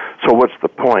communication. So what's the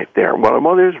point there?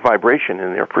 Well, there's vibration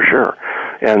in there for sure.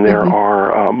 And there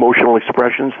are emotional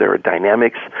expressions. There are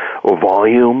dynamics or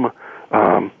volume.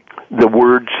 The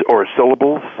words or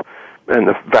syllables and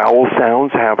the vowel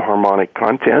sounds have harmonic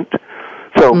content.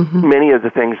 So many of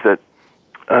the things that,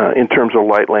 in terms of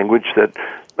light language that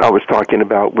I was talking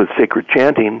about with sacred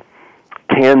chanting,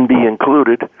 can be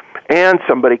included. And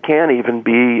somebody can even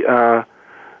be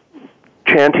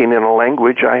chanting in a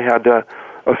language. I had a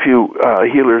few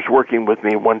healers working with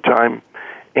me one time,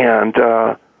 and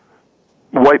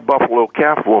White Buffalo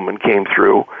Calf woman came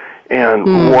through,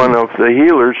 and one of the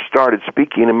healers started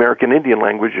speaking American Indian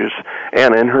languages,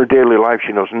 and in her daily life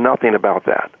she knows nothing about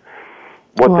that.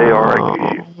 What they are,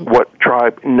 what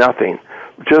tribe, nothing.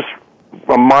 Just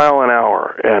a mile an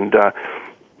hour, and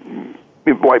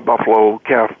White Buffalo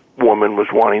Calf woman was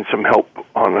wanting some help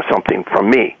on something from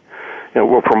me,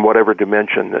 from whatever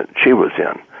dimension that she was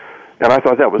in. And I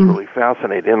thought that was really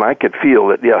fascinating. And I could feel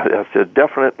that, it's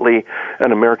definitely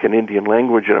an American Indian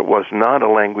language, and it was not a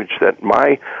language that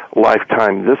my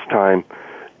lifetime, this time,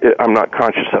 I'm not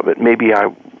conscious of it. Maybe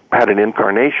I had an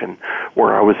incarnation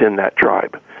where I was in that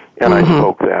tribe, and I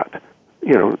spoke that.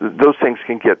 You know, those things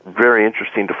can get very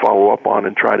interesting to follow up on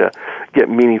and try to get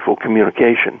meaningful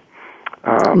communication.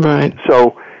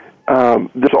 So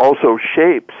there's also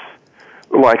shapes,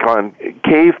 like on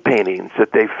cave paintings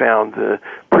that they found, the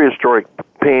prehistoric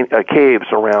caves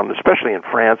around, especially in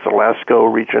France, the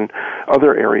Lascaux region,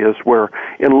 other areas, where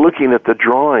in looking at the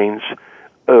drawings,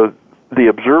 the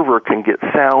observer can get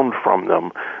sound from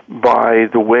them by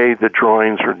the way the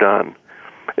drawings are done.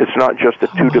 It's not just a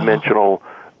two-dimensional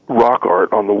rock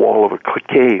art on the wall of a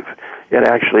cave. It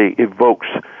actually evokes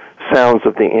sounds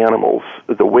of the animals.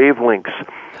 The wavelengths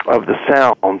of the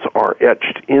sounds are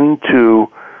etched into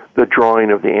the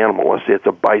drawing of the animal. Let's say it's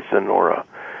a bison or a,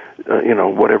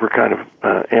 whatever kind of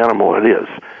animal it is.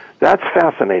 That's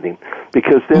fascinating,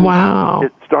 because then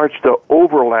it starts to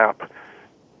overlap,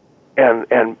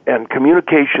 and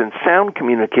communications, sound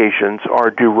communications, are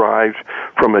derived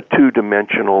from a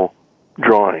two-dimensional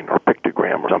drawing or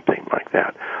pictogram or something like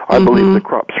that. I believe the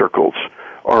crop circles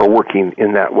are working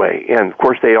in that way. And, of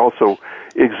course, they also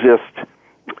exist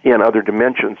in other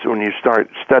dimensions. When you start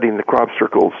studying the crop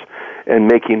circles and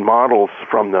making models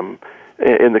from them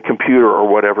in the computer or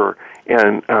whatever,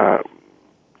 and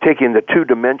taking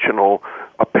the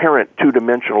apparent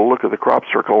two-dimensional look of the crop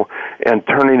circle and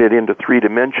turning it into 3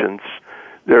 dimensions,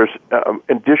 there's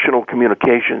additional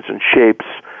communications and shapes.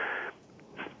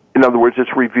 In other words,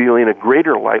 it's revealing a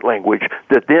greater light language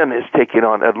that then is taking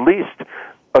on at least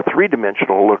a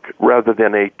 3-dimensional look rather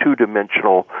than a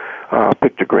 2-dimensional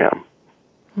pictogram.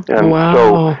 And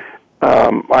so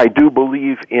I do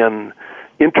believe in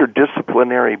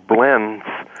interdisciplinary blends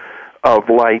of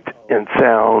light and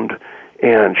sound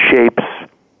and shapes,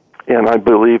 and I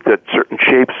believe that certain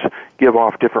shapes give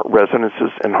off different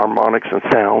resonances and harmonics and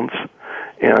sounds,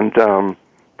 and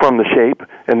from the shape,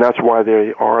 and that's why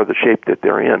they are the shape that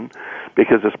they're in,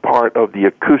 because it's part of the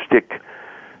acoustic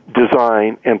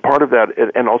design, and part of that,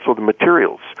 and also the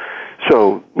materials.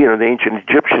 So, the ancient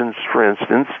Egyptians, for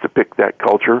instance, to pick that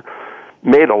culture,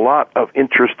 made a lot of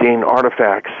interesting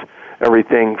artifacts,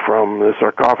 everything from the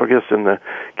sarcophagus and the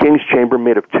king's chamber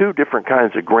made of 2 different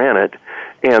kinds of granite,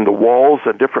 and the walls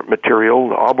a different material,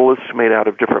 the obelisks made out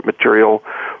of different material,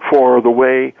 for the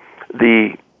way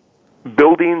the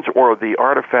buildings or the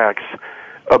artifacts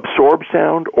absorb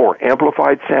sound or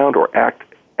amplified sound or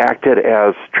acted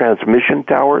as transmission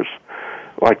towers,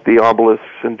 like the obelisks,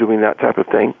 and doing that type of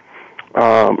thing,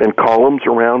 and columns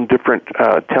around different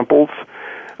temples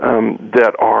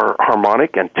that are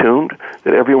harmonic and tuned,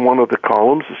 that every one of the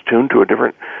columns is tuned to a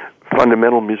different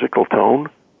fundamental musical tone.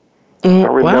 I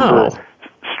remember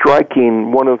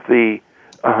striking one of the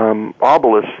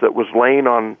obelisks that was laying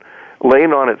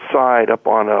on its side up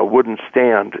on a wooden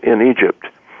stand in Egypt,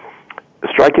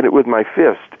 striking it with my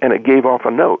fist, and it gave off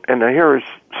a note. And here is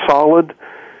solid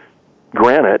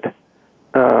granite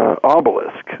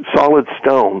obelisk, solid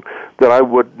stone, that I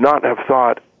would not have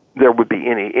thought there would be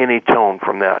any tone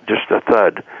from that, just a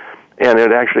thud. And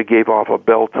it actually gave off a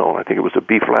bell tone. I think it was a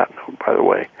B-flat note, by the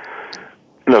way.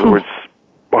 In other words,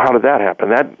 well, how did that happen?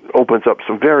 That opens up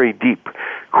some very deep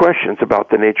questions about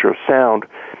the nature of sound,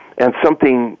 and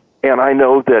I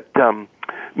know that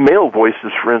male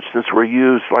voices, for instance, were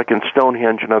used, like in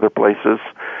Stonehenge and other places,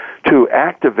 to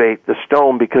activate the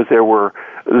stone because there were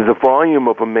the volume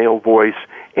of a male voice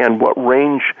and what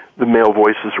range the male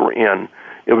voices were in.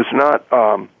 It was not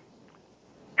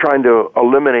trying to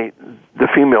eliminate the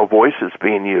female voices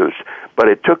being used, but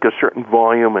it took a certain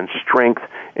volume and strength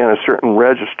and a certain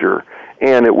register,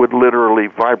 and it would literally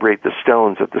vibrate the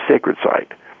stones at the sacred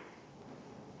site.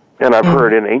 And I've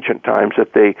heard in ancient times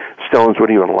that the stones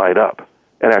would even light up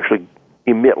and actually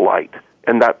emit light,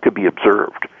 and that could be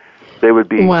observed. They would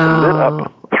be lit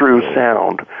up through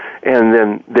sound, and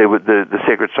then the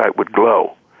sacred site would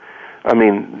glow. I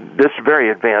mean, this very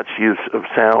advanced use of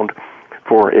sound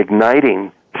for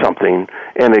igniting something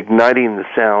and igniting the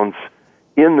sounds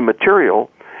in the material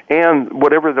and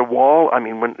whatever the wall. I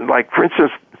mean, when, like, for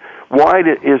instance, why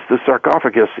is the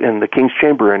sarcophagus in the King's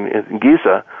Chamber in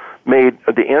Giza made,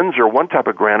 the ends are one type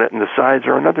of granite and the sides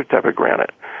are another type of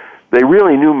granite? They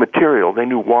really knew material. They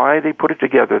knew why they put it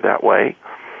together that way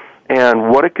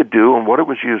and what it could do and what it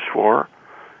was used for,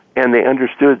 and they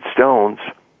understood stones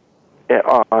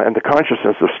and the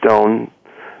consciousness of stone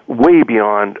way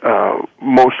beyond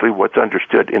mostly what's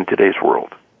understood in today's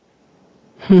world.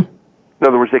 In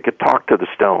other words, they could talk to the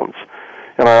stones.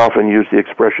 And I often use the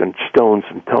expression stones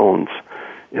and tones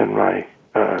in my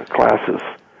classes.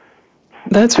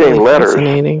 That's really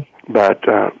fascinating. But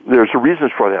there's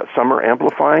reasons for that. Some are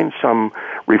amplifying, some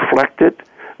reflect it,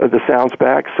 the sounds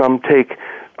back, some take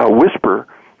a whisper,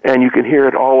 and you can hear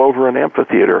it all over an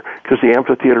amphitheater because the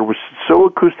amphitheater was so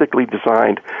acoustically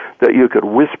designed that you could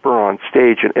whisper on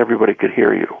stage and everybody could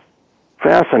hear you.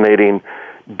 Fascinating,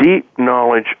 deep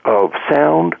knowledge of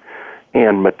sound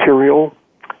and material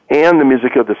and the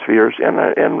music of the spheres, and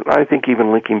I think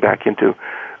even linking back into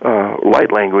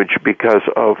light language because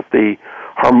of the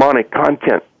harmonic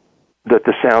content that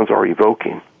the sounds are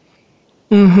evoking.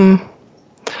 Mm-hmm.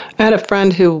 I had a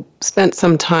friend who spent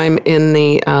some time in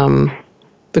the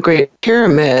Great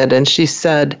Pyramid, and she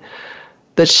said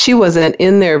that she wasn't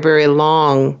in there very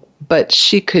long, but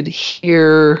she could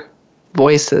hear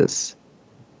voices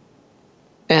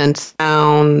and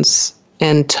sounds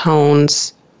and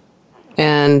tones,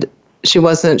 and she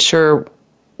wasn't sure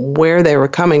where they were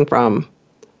coming from,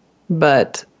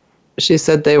 but she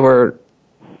said it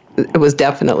was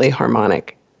definitely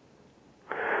harmonic.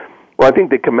 Well, I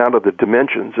think they come out of the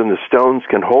dimensions, and the stones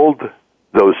can hold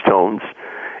those tones,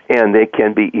 and they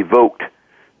can be evoked,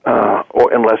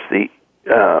 or unless the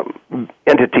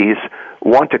entities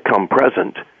want to come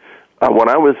present. When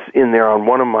I was in there on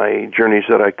one of my journeys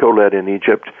that I co-led in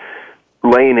Egypt,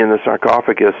 laying in the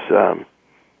sarcophagus,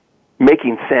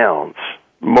 making sounds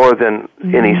more than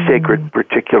any sacred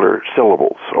particular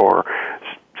syllables or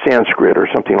Sanskrit or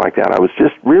something like that. I was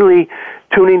just really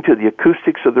tuning to the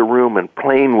acoustics of the room and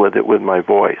playing with it with my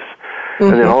voice.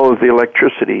 And then all of the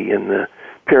electricity in the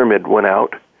pyramid went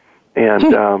out,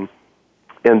 and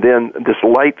then this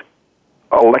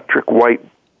electric white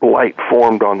light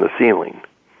formed on the ceiling,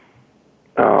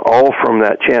 all from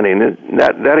that chanting.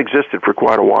 That existed for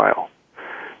quite a while.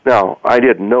 Now, I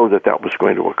didn't know that was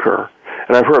going to occur,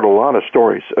 and I've heard a lot of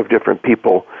stories of different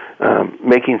people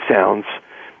making sounds,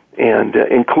 and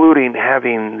including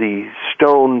having the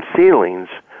stone ceilings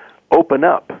open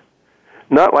up,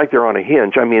 not like they're on a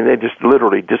hinge. I mean, they just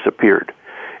literally disappeared,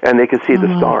 and they could see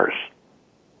the stars.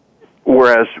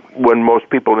 Whereas when most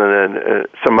people in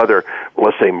some other,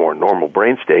 let's say, more normal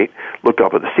brain state, look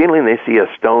up at the ceiling, they see a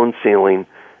stone ceiling,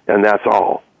 and that's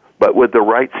all. But with the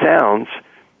right sounds,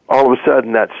 all of a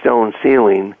sudden that stone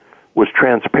ceiling was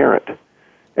transparent,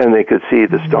 and they could see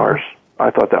the stars.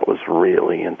 I thought that was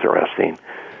really interesting.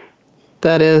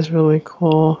 That is really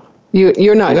cool.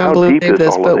 You're not going to believe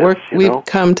this, but we've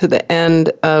come to the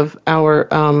end of our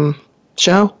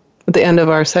show, at the end of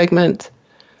our segment.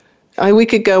 We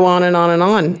could go on and on and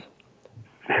on.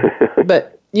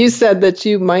 But you said that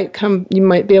you might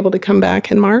be able to come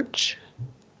back in March?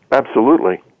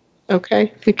 Absolutely.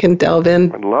 Okay. We can delve in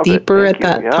deeper at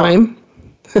that time.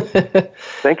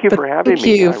 Thank you for having me.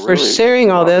 Thank you for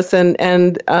sharing all this, and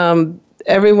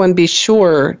everyone be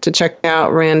sure to check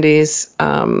out Randy's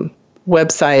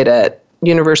website at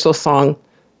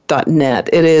universalsong.net.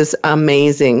 It is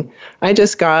amazing. I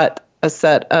just got a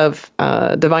set of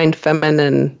Divine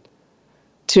Feminine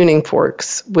tuning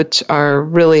forks, which are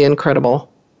really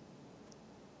incredible.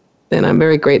 And I'm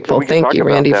very grateful. Thank you,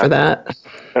 Randy, for that.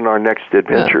 And our next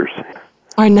adventures.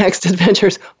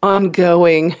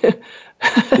 Ongoing.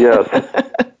 Yes.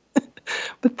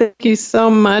 But thank you so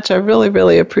much. I really,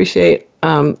 really appreciate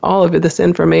all of this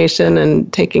information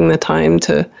and taking the time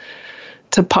to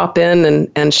pop in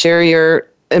and share your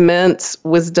immense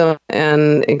wisdom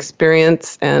and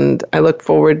experience, and I look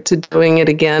forward to doing it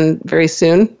again very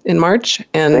soon in March.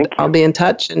 And I'll be in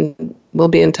touch, and we'll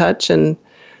be in touch. And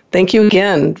thank you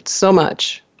again so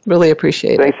much. Really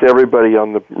appreciate it. Thanks to everybody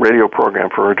on the radio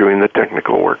program for doing the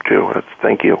technical work, too.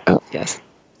 Thank you. Oh, yes.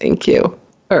 Thank you.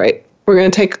 All right. We're going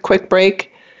to take a quick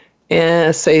break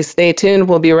and stay tuned.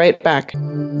 We'll be right back.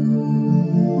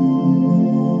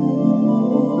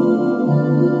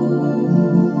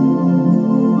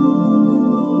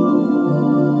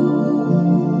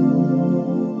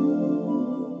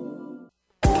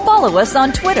 Follow us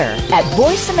on Twitter at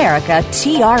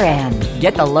VoiceAmericaTRN.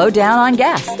 Get the lowdown on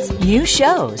guests, new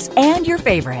shows, and your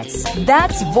favorites.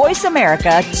 That's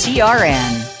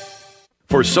VoiceAmericaTRN.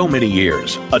 For so many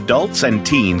years, adults and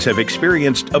teens have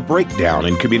experienced a breakdown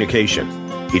in communication.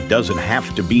 It doesn't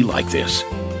have to be like this.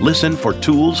 Listen for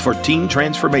Tools for Teen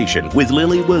Transformation with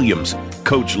Lily Williams.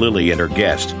 Coach Lily and her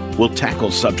guest will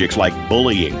tackle subjects like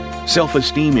bullying,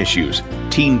 self-esteem issues,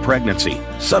 teen pregnancy,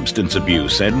 substance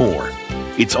abuse, and more.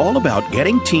 It's all about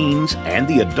getting teens and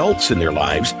the adults in their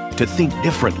lives to think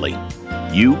differently.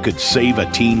 You could save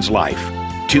a teen's life.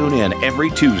 Tune in every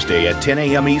Tuesday at 10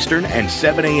 a.m. Eastern and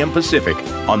 7 a.m. Pacific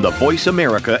on the Voice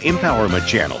America Empowerment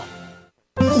Channel.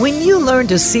 When you learn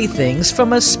to see things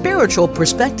from a spiritual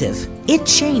perspective, it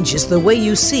changes the way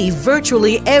you see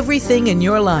virtually everything in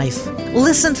your life.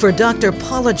 Listen for Dr.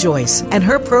 Paula Joyce and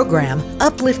her program,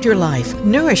 Uplift Your Life,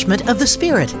 Nourishment of the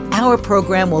Spirit. Our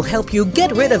program will help you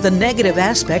get rid of the negative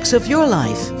aspects of your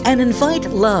life and invite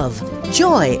love,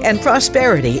 joy, and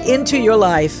prosperity into your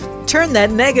life. Turn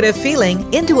that negative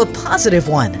feeling into a positive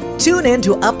one. Tune in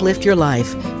to Uplift Your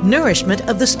Life, Nourishment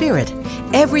of the Spirit,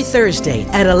 every Thursday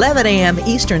at 11 a.m.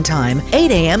 Eastern Time,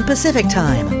 8 a.m. Pacific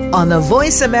Time on the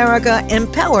Voice America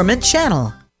Empowerment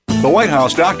Channel. The White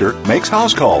House doctor makes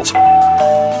house calls.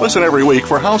 Listen every week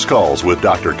for House Calls with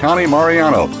Dr. Connie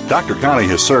Mariano. Dr. Connie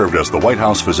has served as the White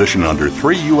House physician under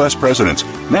 3 U.S. presidents.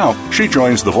 Now, she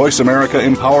joins the Voice America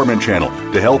Empowerment Channel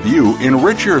to help you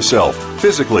enrich yourself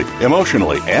physically,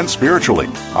 emotionally, and spiritually.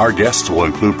 Our guests will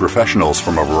include professionals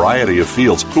from a variety of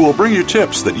fields who will bring you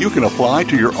tips that you can apply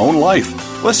to your own life.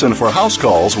 Listen for House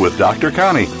Calls with Dr.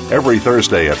 Connie every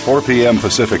Thursday at 4 p.m.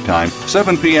 Pacific Time,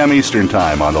 7 p.m. Eastern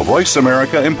Time on the Voice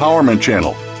America Empowerment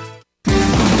Channel.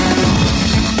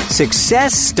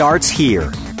 Success starts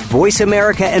here.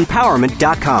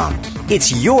 VoiceAmericaEmpowerment.com.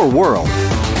 It's your world.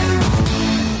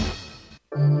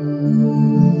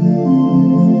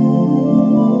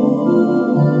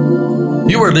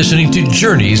 You are listening to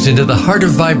Journeys into the Heart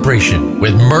of Vibration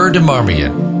with Mur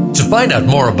DeMarmian. To find out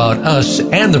more about us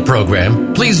and the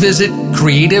program, please visit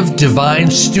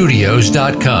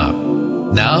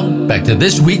CreativeDivineStudios.com. Now, back to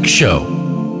this week's show.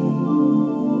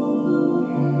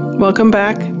 Welcome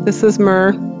back. This is Mur,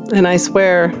 and I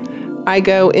swear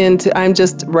I'm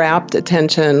just rapt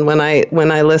attention when I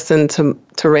listen to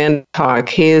Rand talk.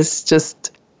 He's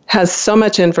just has so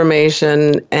much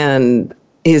information, and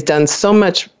he's done so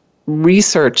much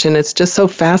research, and it's just so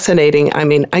fascinating. I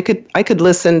mean, I could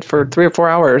listen for 3 or 4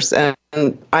 hours, and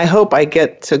I hope I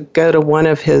get to go to one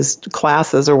of his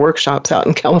classes or workshops out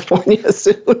in California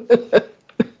soon.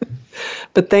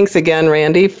 But thanks again,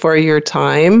 Randy, for your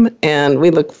time, and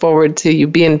we look forward to you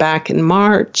being back in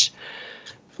March.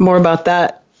 More about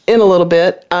that in a little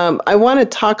bit. I want to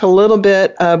talk a little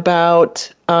bit about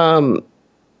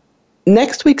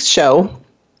next week's show.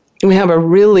 We have a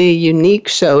really unique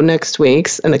show next week,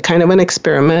 and a kind of an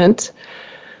experiment.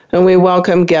 And we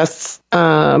welcome guests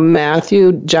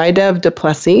Matthew Jaidev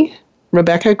Duplessis,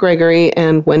 Rebecca Gregory,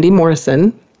 and Wendy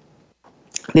Morrison.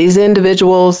 These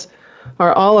individuals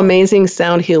are all amazing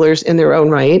sound healers in their own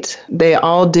right. They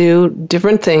all do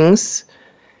different things,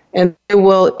 and they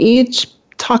will each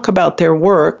talk about their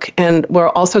work, and we're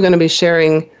also going to be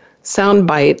sharing sound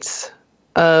bites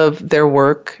of their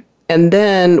work. And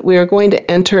then we are going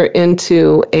to enter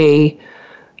into a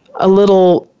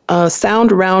little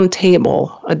sound round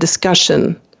table, a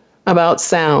discussion about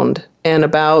sound and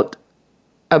about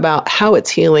how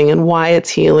it's healing and why it's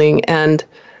healing and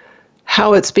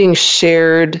how it's being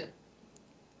shared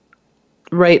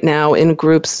right now in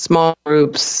groups, small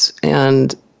groups,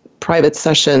 and private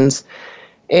sessions.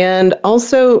 And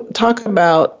also talk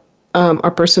about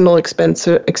our personal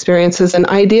experiences and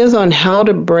ideas on how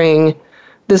to bring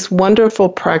this wonderful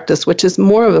practice, which is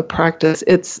more of a practice.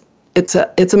 It's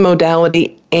a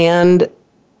modality and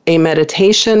a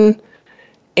meditation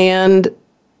and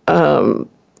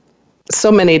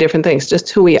so many different things. Just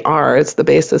who we are. It's the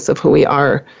basis of who we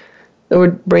are. And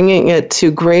we're bringing it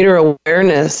to greater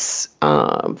awareness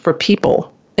for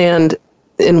people and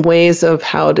in ways of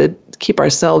how to keep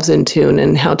ourselves in tune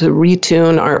and how to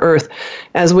retune our earth.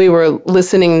 As we were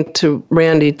listening to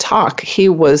Randy talk, he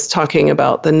was talking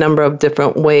about the number of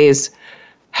different ways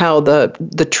how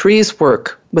the trees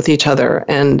work with each other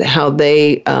and how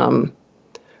they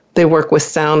work with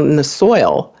sound in the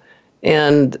soil.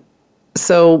 And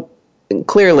so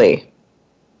clearly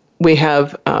we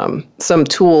have some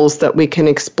tools that we can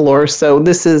explore. So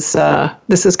this is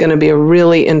going to be a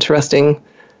really interesting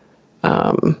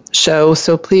show.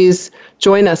 So please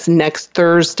join us next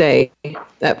Thursday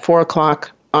at 4:00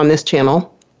 on this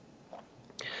channel.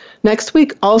 Next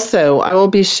week also, I will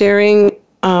be sharing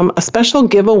a special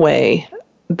giveaway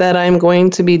that I'm going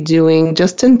to be doing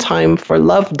just in time for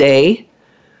Love Day.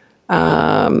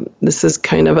 This is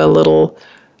kind of a little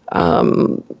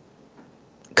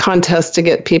contest to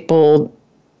get people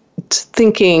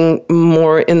thinking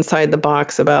more inside the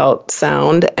box about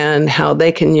sound and how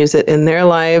they can use it in their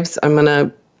lives.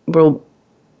 We'll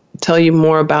tell you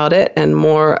more about it and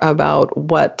more about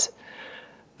what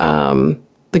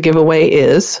the giveaway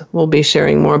is. We'll be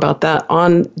sharing more about that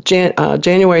on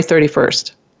January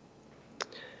 31st.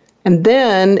 And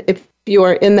then if you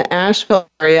are in the Asheville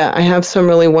area, I have some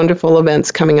really wonderful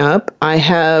events coming up. I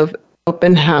have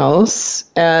open house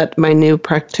at my new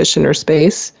practitioner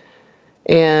space,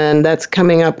 and that's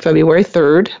coming up February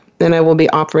 3rd. And I will be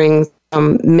offering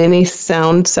some mini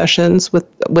sound sessions with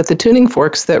the tuning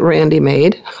forks that Randy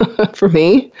made for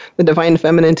me, the Divine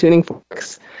Feminine tuning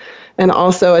forks, and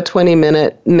also a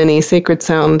 20-minute mini sacred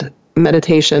sound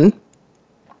meditation.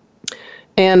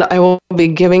 And I will be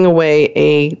giving away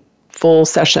a full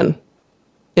session,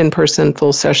 in-person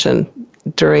full session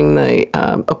during the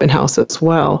open house as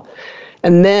well.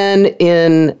 And then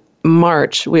in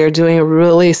March, we are doing a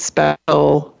really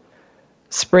special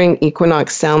spring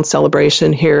equinox sound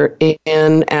celebration here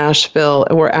in Asheville.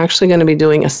 And we're actually going to be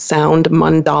doing a sound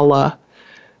mandala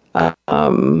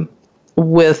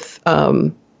with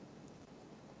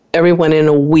everyone in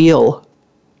a wheel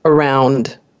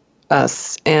around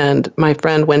us. And my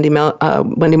friend Wendy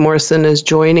Morrison is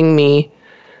joining me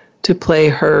to play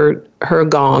her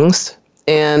gongs.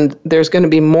 And there's going to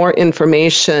be more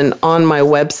information on my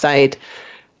website,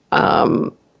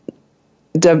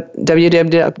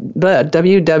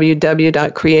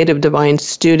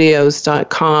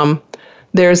 www.creativedivinestudios.com.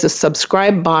 There's a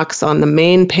subscribe box on the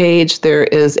main page. There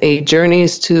is a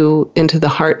Journeys into the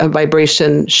Heart of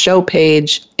Vibration show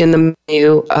page in the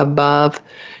menu above.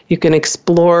 You can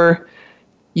explore.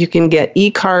 You can get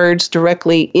e-cards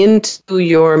directly into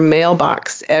your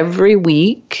mailbox every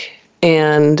week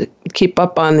and keep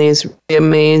up on these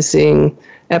amazing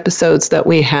episodes that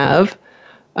we have.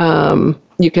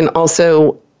 You can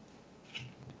also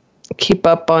keep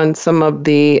up on some of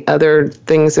the other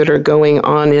things that are going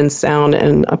on in sound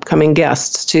and upcoming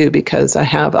guests too, because I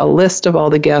have a list of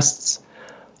all the guests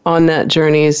on that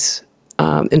Journeys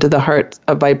into the Heart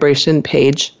of Vibration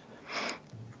page.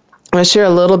 I'll share a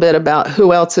little bit about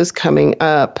who else is coming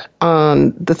up.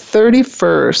 On the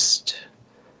 31st,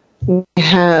 we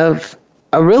have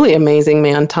a really amazing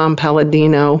man, Tom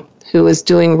Palladino, who is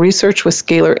doing research with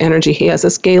scalar energy. He has a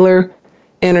scalar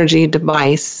energy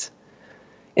device,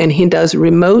 and he does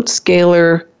remote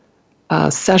scalar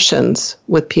sessions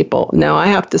with people. Now, I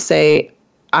have to say,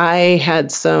 I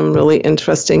had some really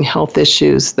interesting health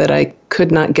issues that I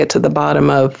could not get to the bottom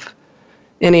of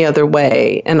any other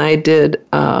way, and I did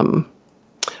a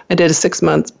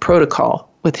 6-month protocol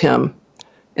with him,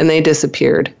 and they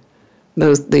disappeared.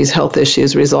 These health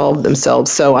issues resolved themselves.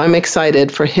 So I'm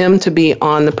excited for him to be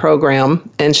on the program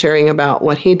and sharing about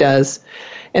what he does.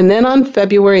 And then on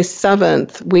February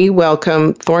 7th, we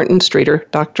welcome Thornton Streeter,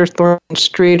 Dr. Thornton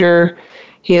Streeter.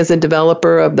 He is a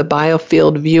developer of the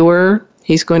Biofield Viewer.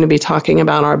 He's going to be talking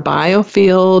about our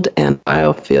biofield and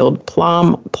biofield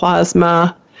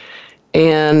plasma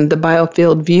and the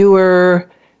Biofield Viewer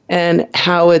and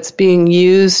how it's being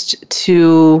used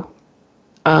to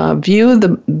view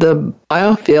the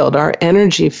biofield, our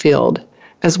energy field,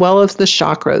 as well as the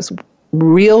chakras,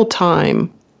 real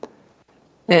time.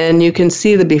 And you can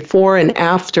see the before and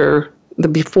after, the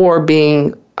before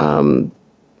being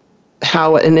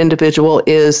how an individual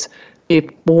is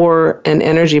before an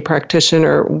energy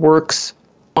practitioner works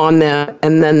on that,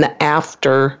 and then the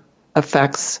after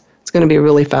effects. It's going to be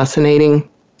really fascinating.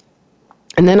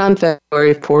 And then on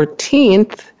February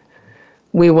 14th,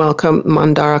 we welcome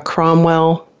Mandara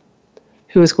Cromwell,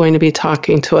 who is going to be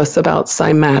talking to us about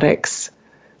cymatics.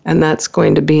 And that's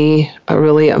going to be a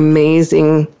really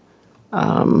amazing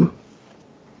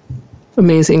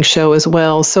show as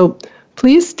well. So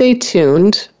please stay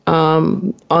tuned.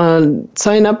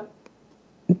 Sign up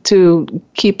to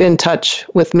keep in touch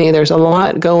with me. There's a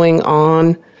lot going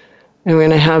on And we're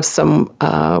going to have some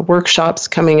workshops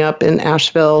coming up in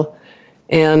Asheville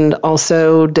and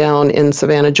also down in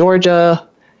Savannah, Georgia,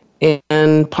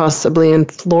 and possibly in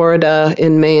Florida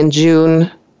in May and June.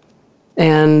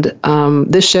 And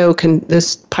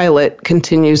this pilot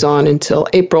continues on until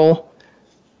April.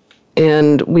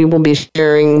 And we will be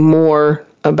sharing more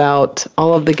about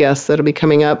all of the guests that will be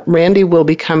coming up. Randy will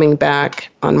be coming back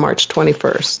on March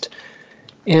 21st.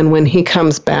 And when he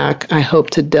comes back, I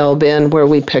hope to delve in where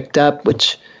we picked up,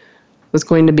 which was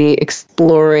going to be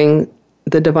exploring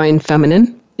the divine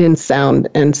feminine in sound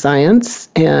and science,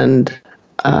 and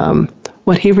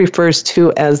what he refers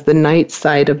to as the night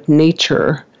side of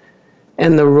nature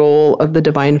and the role of the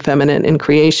divine feminine in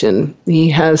creation. He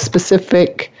has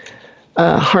specific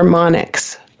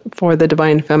harmonics for the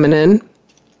divine feminine,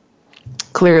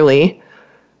 clearly,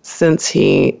 since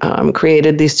he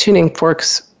created these tuning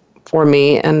forks for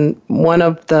me, and one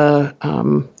of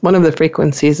the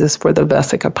frequencies is for the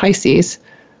Vesica Pisces,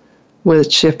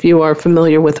 which, if you are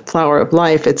familiar with the flower of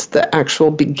life, it's the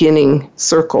actual beginning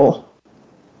circle,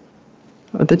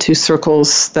 or the two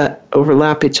circles that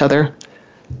overlap each other.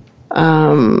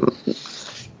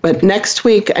 But next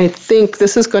week, I think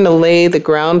this is going to lay the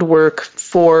groundwork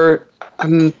for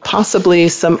possibly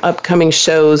some upcoming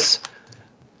shows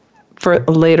for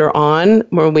later on,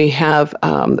 where we have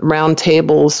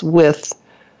roundtables with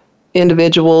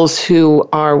individuals who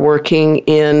are working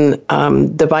in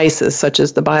devices such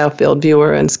as the biofield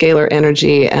viewer and scalar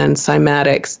energy and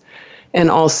cymatics, and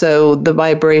also the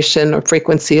vibration or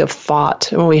frequency of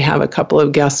thought. And we have a couple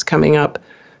of guests coming up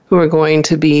who are going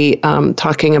to be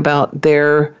talking about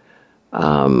their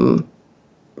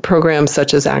programs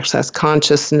such as Access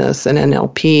Consciousness and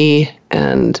NLP,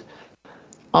 and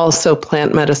also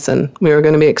plant medicine. We are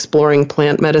going to be exploring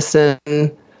plant medicine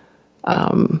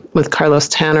with Carlos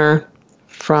Tanner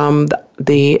from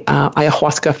the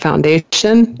Ayahuasca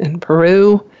Foundation in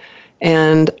Peru,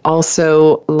 and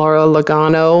also Laura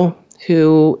Logano,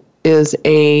 who is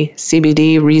a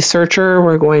CBD researcher.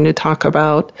 We're going to talk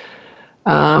about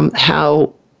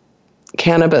how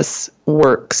cannabis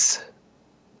works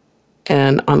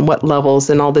and on what levels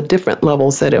and all the different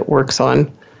levels that it works on.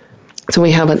 So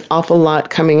we have an awful lot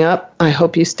coming up. I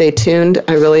hope you stay tuned.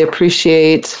 I really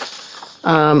appreciate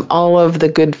all of the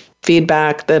good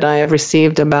feedback that I have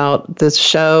received about this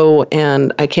show,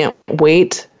 and I can't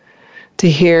wait to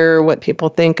hear what people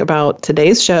think about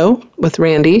today's show with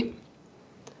Randy.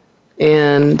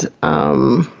 And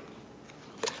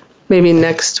maybe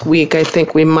next week, I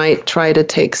think we might try to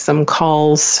take some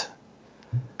calls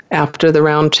after the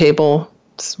roundtable.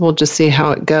 We'll just see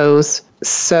how it goes.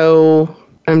 So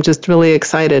I'm just really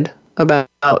excited about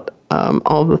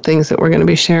all the things that we're going to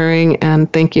be sharing.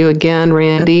 And thank you again,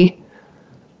 Randy,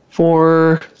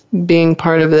 for being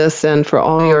part of this and for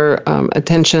all your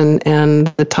attention and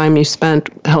the time you spent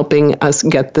helping us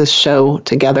get this show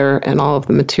together and all of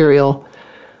the material,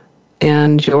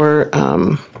 and your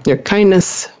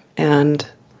kindness. And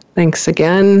thanks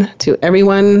again to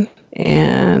everyone,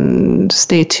 and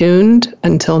stay tuned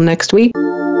until next week.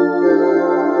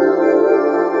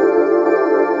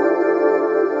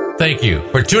 Thank you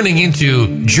for tuning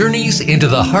into Journeys into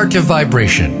the Heart of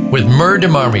Vibration with Mur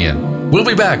Demarmian. We'll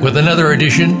be back with another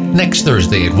edition next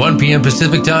Thursday at 1 p.m.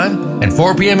 Pacific Time and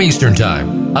 4 p.m. Eastern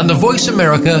Time on the Voice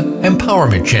America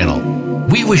Empowerment Channel.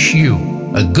 We wish you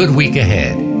a good week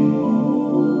ahead.